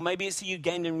commands. Or maybe it's the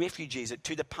Ugandan refugees at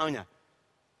Tutapona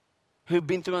who've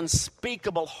been through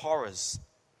unspeakable horrors.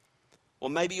 Or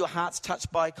maybe your heart's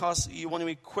touched by because you want to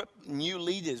equip new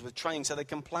leaders with training so they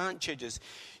can plant churches.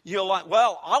 You're like,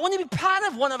 well, I want to be part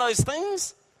of one of those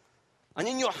things. And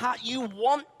in your heart, you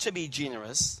want to be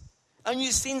generous. And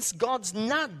you sense God's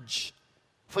nudge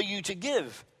for you to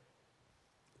give.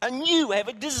 And you have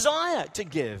a desire to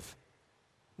give.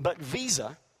 But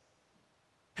Visa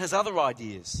has other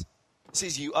ideas. It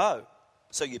says you owe.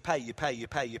 So you pay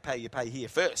here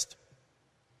first.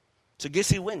 So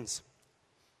guess who wins?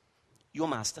 Your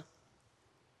master.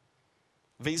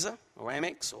 Visa or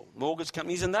Amex or mortgage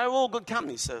companies, and they're all good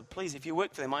companies, so please, if you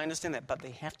work for them, I understand that, but they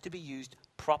have to be used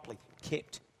properly,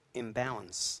 kept in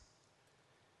balance.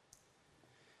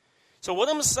 So what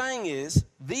I'm saying is,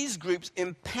 these groups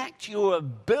impact your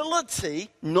ability,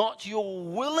 not your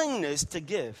willingness to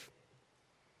give.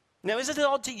 Now, is it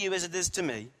odd to you, as it is to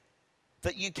me,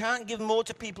 that you can't give more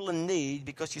to people in need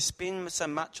because you spend so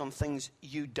much on things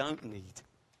you don't need?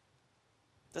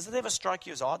 Does it ever strike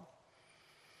you as odd?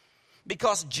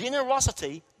 Because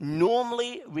generosity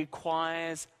normally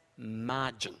requires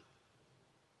margin.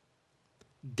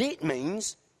 Debt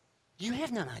means you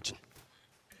have no margin.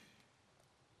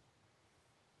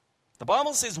 The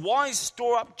Bible says, wise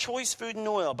store up choice food and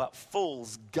oil, but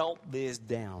fools gulp theirs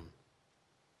down.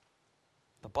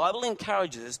 The Bible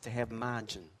encourages us to have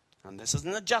margin. And this is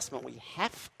an adjustment we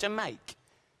have to make.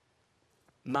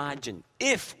 Margin,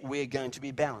 if we're going to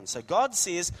be balanced. So God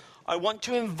says, I want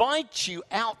to invite you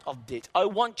out of debt. I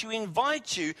want to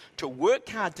invite you to work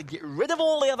hard to get rid of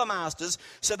all the other masters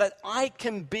so that I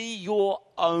can be your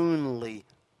only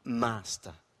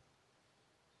master.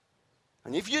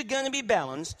 And if you're going to be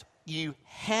balanced, you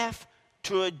have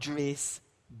to address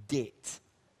debt.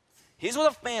 Here's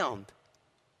what I found.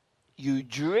 You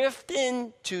drift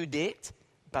into debt,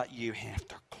 but you have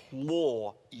to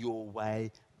claw your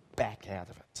way back out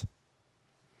of it.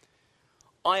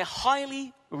 I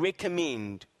highly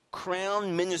recommend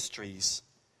Crown Ministries.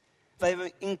 They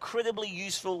have incredibly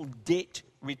useful debt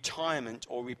retirement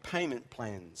or repayment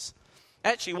plans.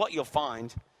 Actually, what you'll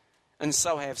find, and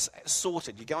so have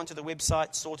Sorted. You go onto the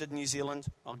website, Sorted New Zealand.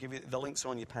 I'll give you the links are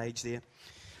on your page there.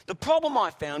 The problem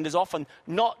I found is often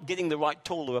not getting the right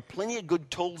tool. There are plenty of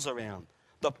good tools around.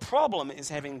 The problem is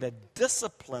having the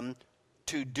discipline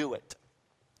to do it.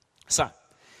 So,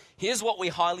 here's what we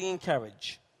highly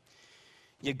encourage.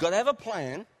 You've got to have a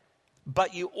plan,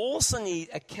 but you also need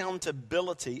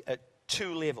accountability at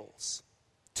two levels.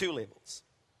 Two levels.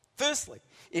 Firstly,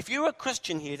 if you're a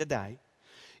Christian here today,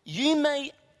 you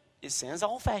may, it sounds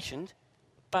old-fashioned,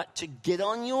 but to get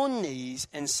on your knees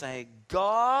and say,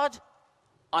 God,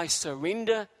 I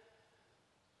surrender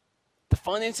the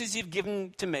finances you've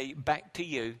given to me back to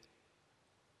you,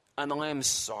 and I am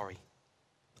sorry.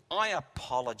 I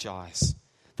apologize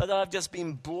that I've just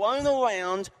been blown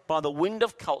around by the wind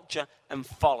of culture and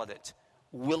followed it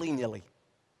willy-nilly.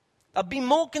 I've been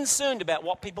more concerned about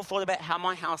what people thought about how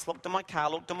my house looked, or my car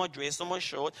looked, or my dress, or my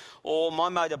shirt, or my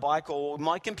motorbike, or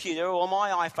my computer, or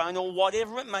my iPhone, or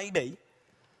whatever it may be.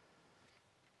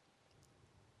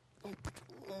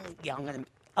 Yeah,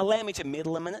 allow me to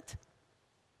meddle a minute.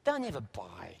 Don't ever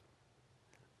buy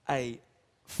a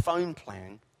phone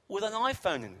plan with an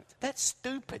iPhone in it. That's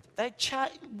stupid.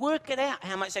 Work it out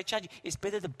how much they charge you. It's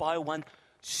better to buy one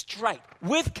straight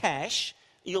with cash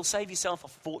You'll save yourself a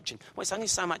fortune. Well, it's only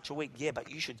so much a week. Yeah, but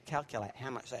you should calculate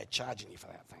how much they're charging you for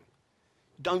that thing.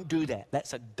 Don't do that.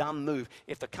 That's a dumb move.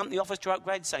 If the company offers to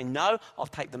upgrade, say, no, I'll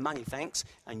take the money, thanks,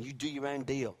 and you do your own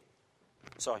deal.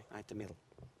 Sorry, I had to meddle.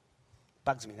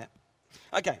 Bugs me, that.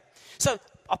 Okay, so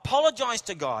apologize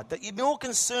to God that you're more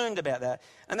concerned about that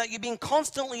and that you've been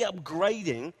constantly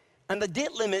upgrading, and the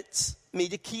debt limits me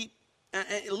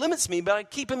it limits me by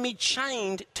keeping me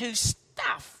chained to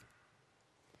stuff.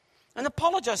 And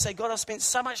apologize. Say, God, I've spent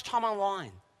so much time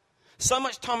online, so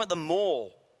much time at the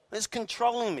mall. It's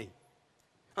controlling me.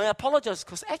 I apologize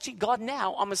because actually, God,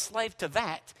 now I'm a slave to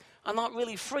that. I'm not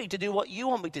really free to do what you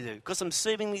want me to do because I'm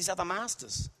serving these other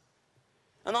masters.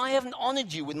 And I haven't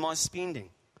honored you with my spending.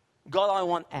 God, I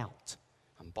want out.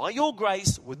 And by your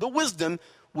grace, with the wisdom,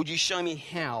 would you show me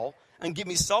how and give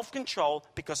me self-control,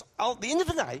 because at the end of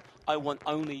the day, I want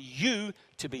only you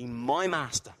to be my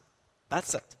master.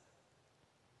 That's it.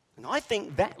 And I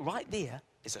think that right there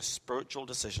is a spiritual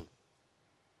decision.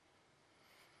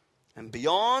 And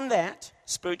beyond that,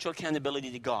 spiritual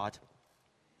accountability to God,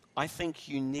 I think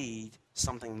you need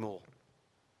something more.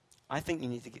 I think you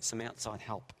need to get some outside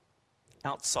help,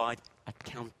 outside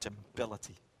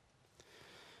accountability.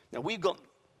 Now, we've got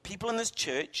people in this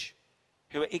church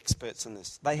who are experts in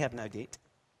this. They have no debt.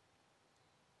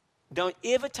 Don't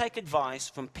ever take advice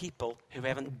from people who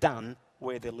haven't done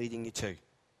where they're leading you to.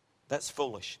 That's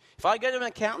foolish. If I go to an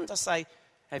accountant, I say,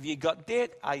 have you got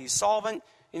debt? Are you solvent?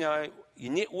 Your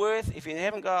net worth, if you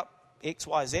haven't got X,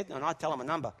 Y, Z, and I tell them a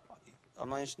number, I'm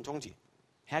not interested in talking to you.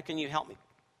 How can you help me?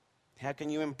 How can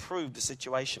you improve the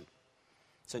situation?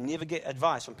 So never get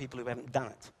advice from people who haven't done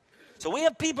it. So we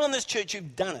have people in this church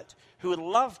who've done it, who would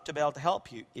love to be able to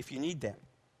help you if you need that.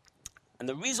 And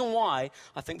the reason why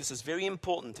I think this is very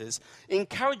important is,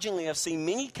 encouragingly, I've seen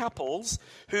many couples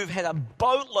who've had a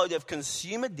boatload of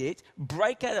consumer debt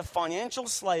break out of financial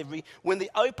slavery when they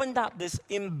opened up this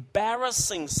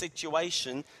embarrassing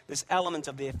situation, this element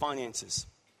of their finances.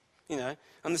 And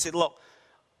they said, look,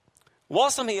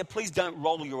 whilst I'm here, please don't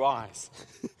roll your eyes.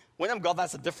 When I'm God,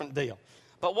 that's a different deal.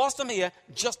 But whilst I'm here,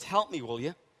 just help me, will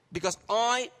you? Because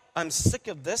I'm sick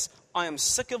of this. I am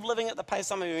sick of living at the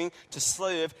pace I'm moving to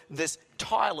serve this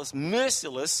tireless,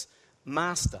 merciless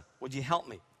master. Would you help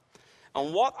me?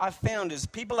 And what I've found is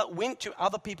people that went to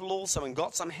other people also and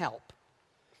got some help.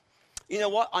 You know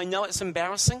what? I know it's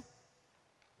embarrassing,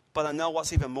 but I know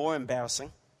what's even more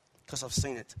embarrassing because I've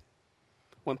seen it.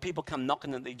 When people come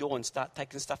knocking at the door and start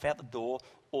taking stuff out the door,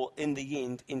 or in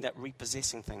the end up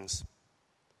repossessing things.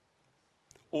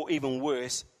 Or even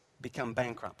worse, become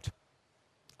bankrupt.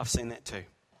 I've seen that too.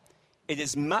 It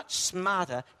is much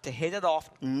smarter to head it off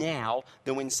now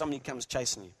than when somebody comes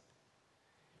chasing you.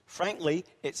 Frankly,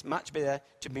 it's much better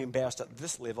to be embarrassed at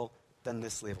this level than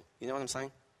this level. You know what I'm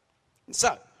saying?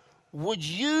 So, would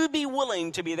you be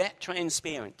willing to be that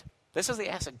transparent? This is the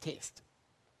acid test.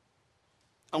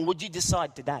 And would you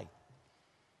decide today?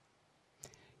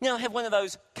 Have one of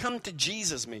those come to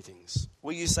Jesus meetings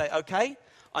where you say, okay,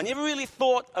 I never really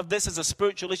thought of this as a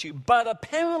spiritual issue, but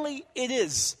apparently it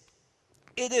is.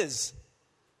 It is.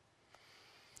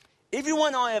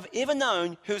 Everyone I have ever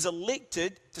known who's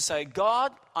elected to say,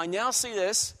 God, I now see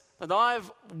this, that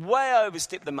I've way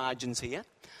overstepped the margins here.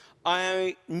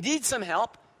 I need some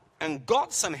help and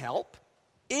got some help.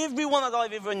 Everyone that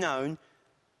I've ever known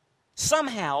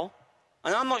somehow,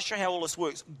 and I'm not sure how all this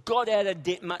works, got out of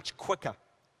debt much quicker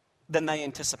than they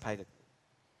anticipated.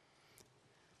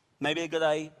 Maybe they got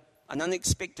an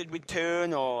unexpected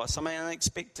return or some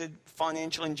unexpected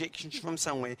financial injection from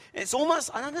somewhere. It's almost,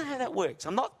 I don't know how that works.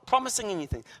 I'm not promising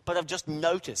anything, but I've just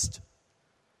noticed.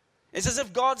 It's as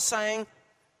if God's saying,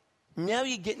 now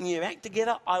you're getting your act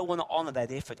together, I want to honor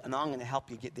that effort and I'm going to help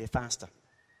you get there faster.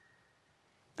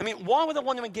 Why would I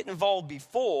want to get involved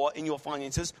before in your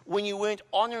finances when you weren't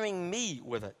honoring me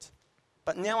with it?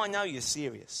 But now I know you're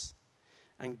serious.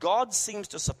 And God seems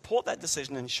to support that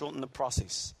decision and shorten the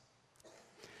process.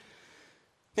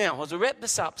 Now, as we wrap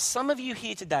this up, some of you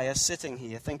here today are sitting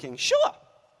here thinking, sure,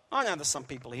 I know there's some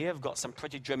people here who've got some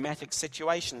pretty dramatic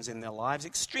situations in their lives,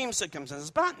 extreme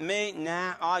circumstances, but me,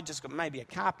 I just got maybe a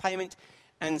car payment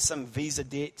and some visa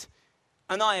debt,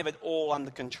 and I have it all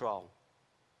under control.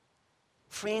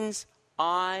 Friends,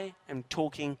 I am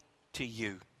talking to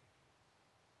you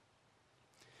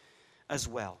as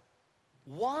well.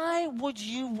 Why would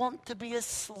you want to be a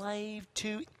slave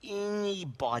to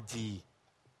anybody?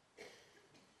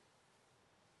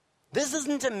 This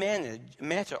isn't a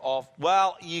matter of,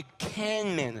 well, you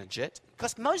can manage it,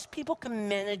 because most people can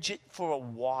manage it for a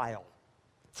while,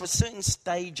 for a certain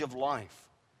stage of life.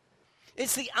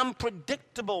 It's the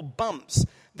unpredictable bumps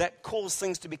that cause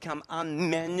things to become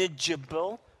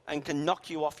unmanageable and can knock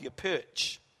you off your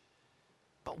perch.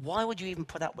 But why would you even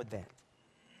put up with that?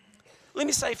 Let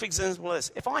me say, for example,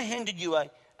 this. If I handed you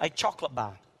a chocolate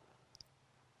bar,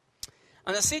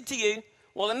 and I said to you,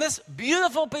 well, in this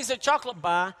beautiful piece of chocolate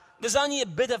bar, there's only a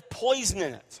bit of poison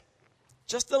in it.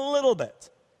 Just a little bit.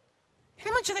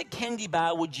 How much of that candy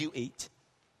bar would you eat?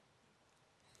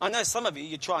 I know some of you,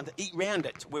 you're trying to eat round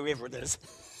it, wherever it is.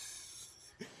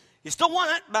 You still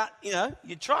want it, but,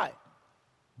 you try it.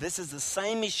 This is the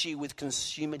same issue with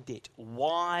consumer debt.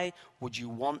 Why would you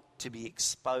want to be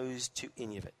exposed to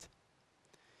any of it?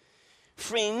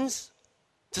 Friends,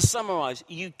 to summarize,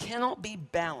 you cannot be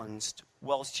balanced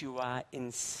whilst you are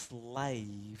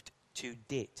enslaved to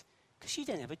debt, because you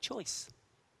don't have a choice.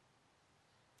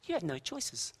 You have no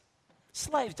choices.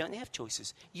 Slaves don't have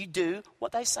choices. You do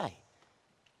what they say.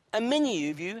 And many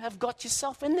of you have got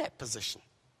yourself in that position.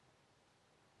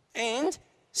 And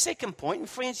second point,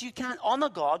 friends, you can't honor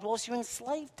God whilst you're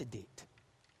enslaved to debt.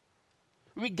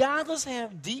 Regardless how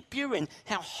deep you're in,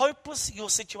 how hopeless your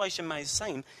situation may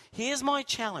seem, here's my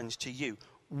challenge to you.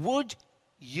 Would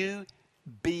you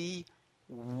be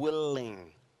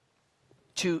willing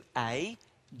to A,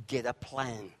 get a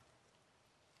plan?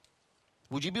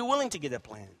 Would you be willing to get a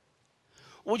plan?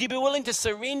 Would you be willing to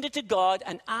surrender to God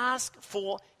and ask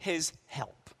for His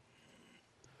help?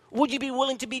 Would you be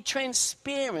willing to be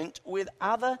transparent with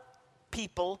other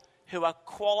people who are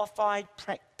qualified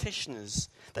practitioners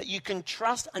that you can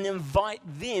trust and invite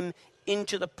them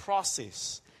into the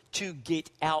process to get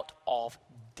out of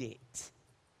debt?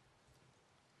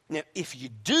 Now, if you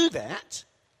do that,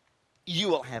 you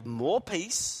will have more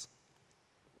peace,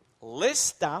 less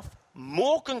stuff,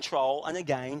 more control, and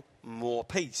again, more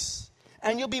peace.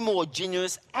 And you'll be more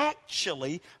generous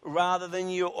actually, rather than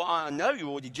I know you're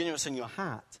already generous in your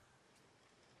heart.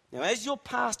 Now, as your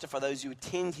pastor, for those who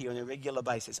attend here on a regular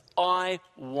basis, I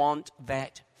want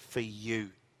that for you.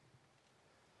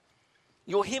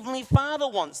 Your Heavenly Father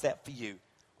wants that for you.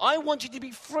 I want you to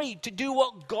be free to do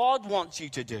what God wants you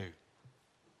to do.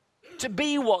 To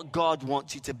be what God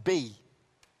wants you to be.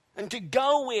 And to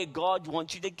go where God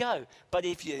wants you to go. But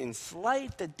if you're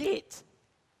enslaved to debt,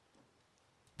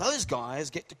 those guys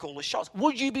get to call the shots.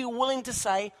 Would you be willing to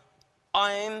say,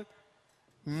 I'm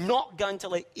not going to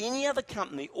let any other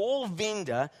company or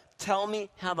vendor tell me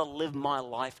how to live my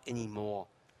life anymore?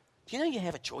 Do you know you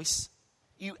have a choice?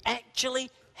 You actually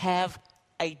have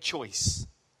a choice.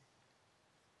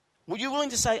 Were you willing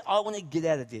to say, I want to get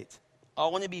out of debt? I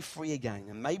want to be free again.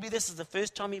 And maybe this is the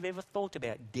first time you've ever thought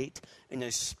about debt in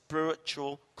a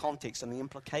spiritual context and the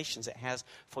implications it has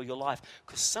for your life.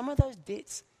 Because some of those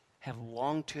debts have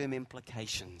long-term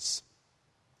implications.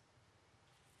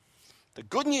 The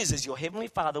good news is your Heavenly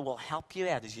Father will help you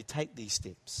out as you take these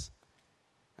steps.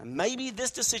 And maybe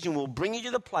this decision will bring you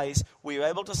to the place where you're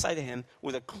able to say to Him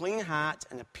with a clean heart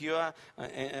and a pure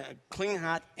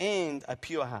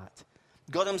heart,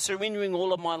 God, I'm surrendering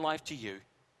all of my life to you.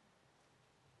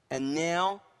 And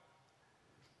now,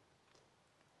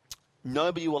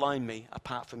 nobody will own me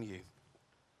apart from you.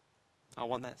 I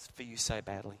want that for you so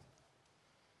badly.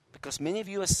 Because many of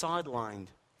you are sidelined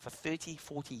for 30,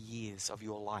 40 years of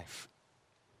your life.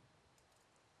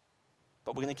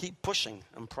 But we're going to keep pushing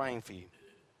and praying for you.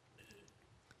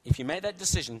 If you make that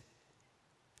decision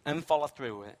and follow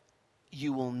through with it,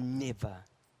 you will never,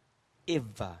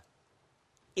 ever,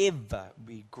 ever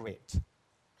regret,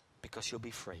 because you'll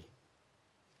be free.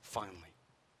 Finally.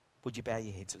 Would you bow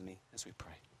your heads with me as we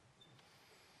pray?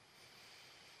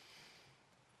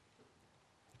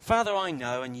 Father, I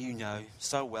know and you know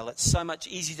so well, it's so much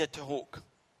easier to talk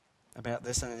about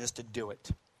this than it is to do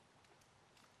it.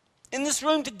 In this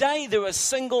room today, there are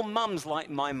single mums like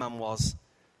my mum was.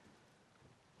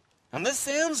 And this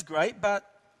sounds great, but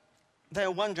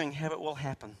they're wondering how it will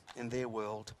happen in their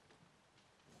world.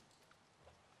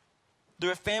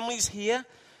 There are families here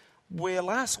where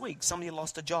last week somebody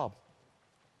lost a job.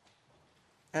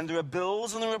 And there are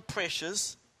bills and there are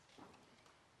pressures.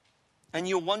 And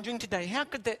you're wondering today, how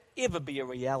could that ever be a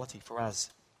reality for us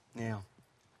now?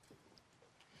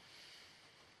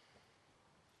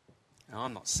 Now,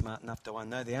 I'm not smart enough to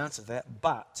know the answer to that,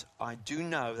 but I do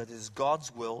know that it is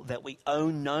God's will that we owe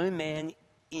no man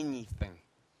anything.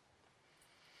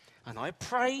 And I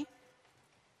pray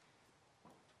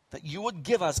that you would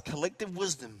give us collective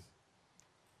wisdom,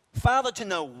 Father, to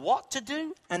know what to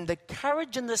do and the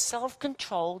courage and the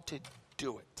self-control to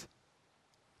do it.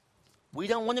 We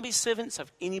don't want to be servants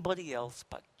of anybody else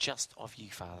but just of you,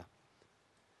 Father.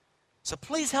 So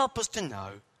please help us to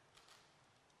know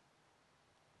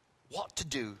what to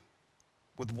do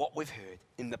with what we've heard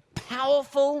in the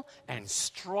powerful and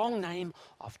strong name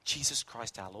of Jesus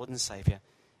Christ, our Lord and Savior.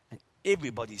 And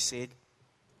everybody said,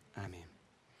 Amen.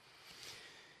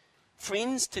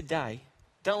 Friends, today,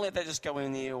 don't let that just go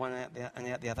in there, one out there, and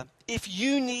out the other. If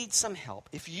you need some help,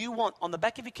 if you want, on the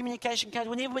back of your communication card,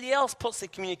 when everybody else puts their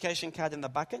communication card in the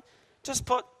bucket, just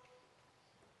put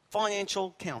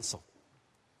financial counsel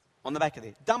on the back of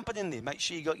there. Dump it in there. Make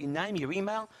sure you got your name, your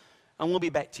email, and we'll be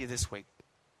back to you this week.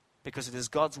 Because it is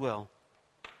God's will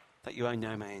that you owe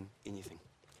no man anything.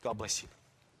 God bless you.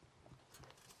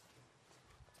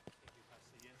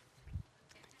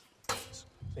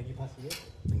 Thank you, Pastor.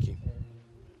 Thank you.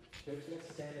 Church,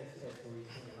 let's stand as we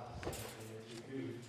sing the last song.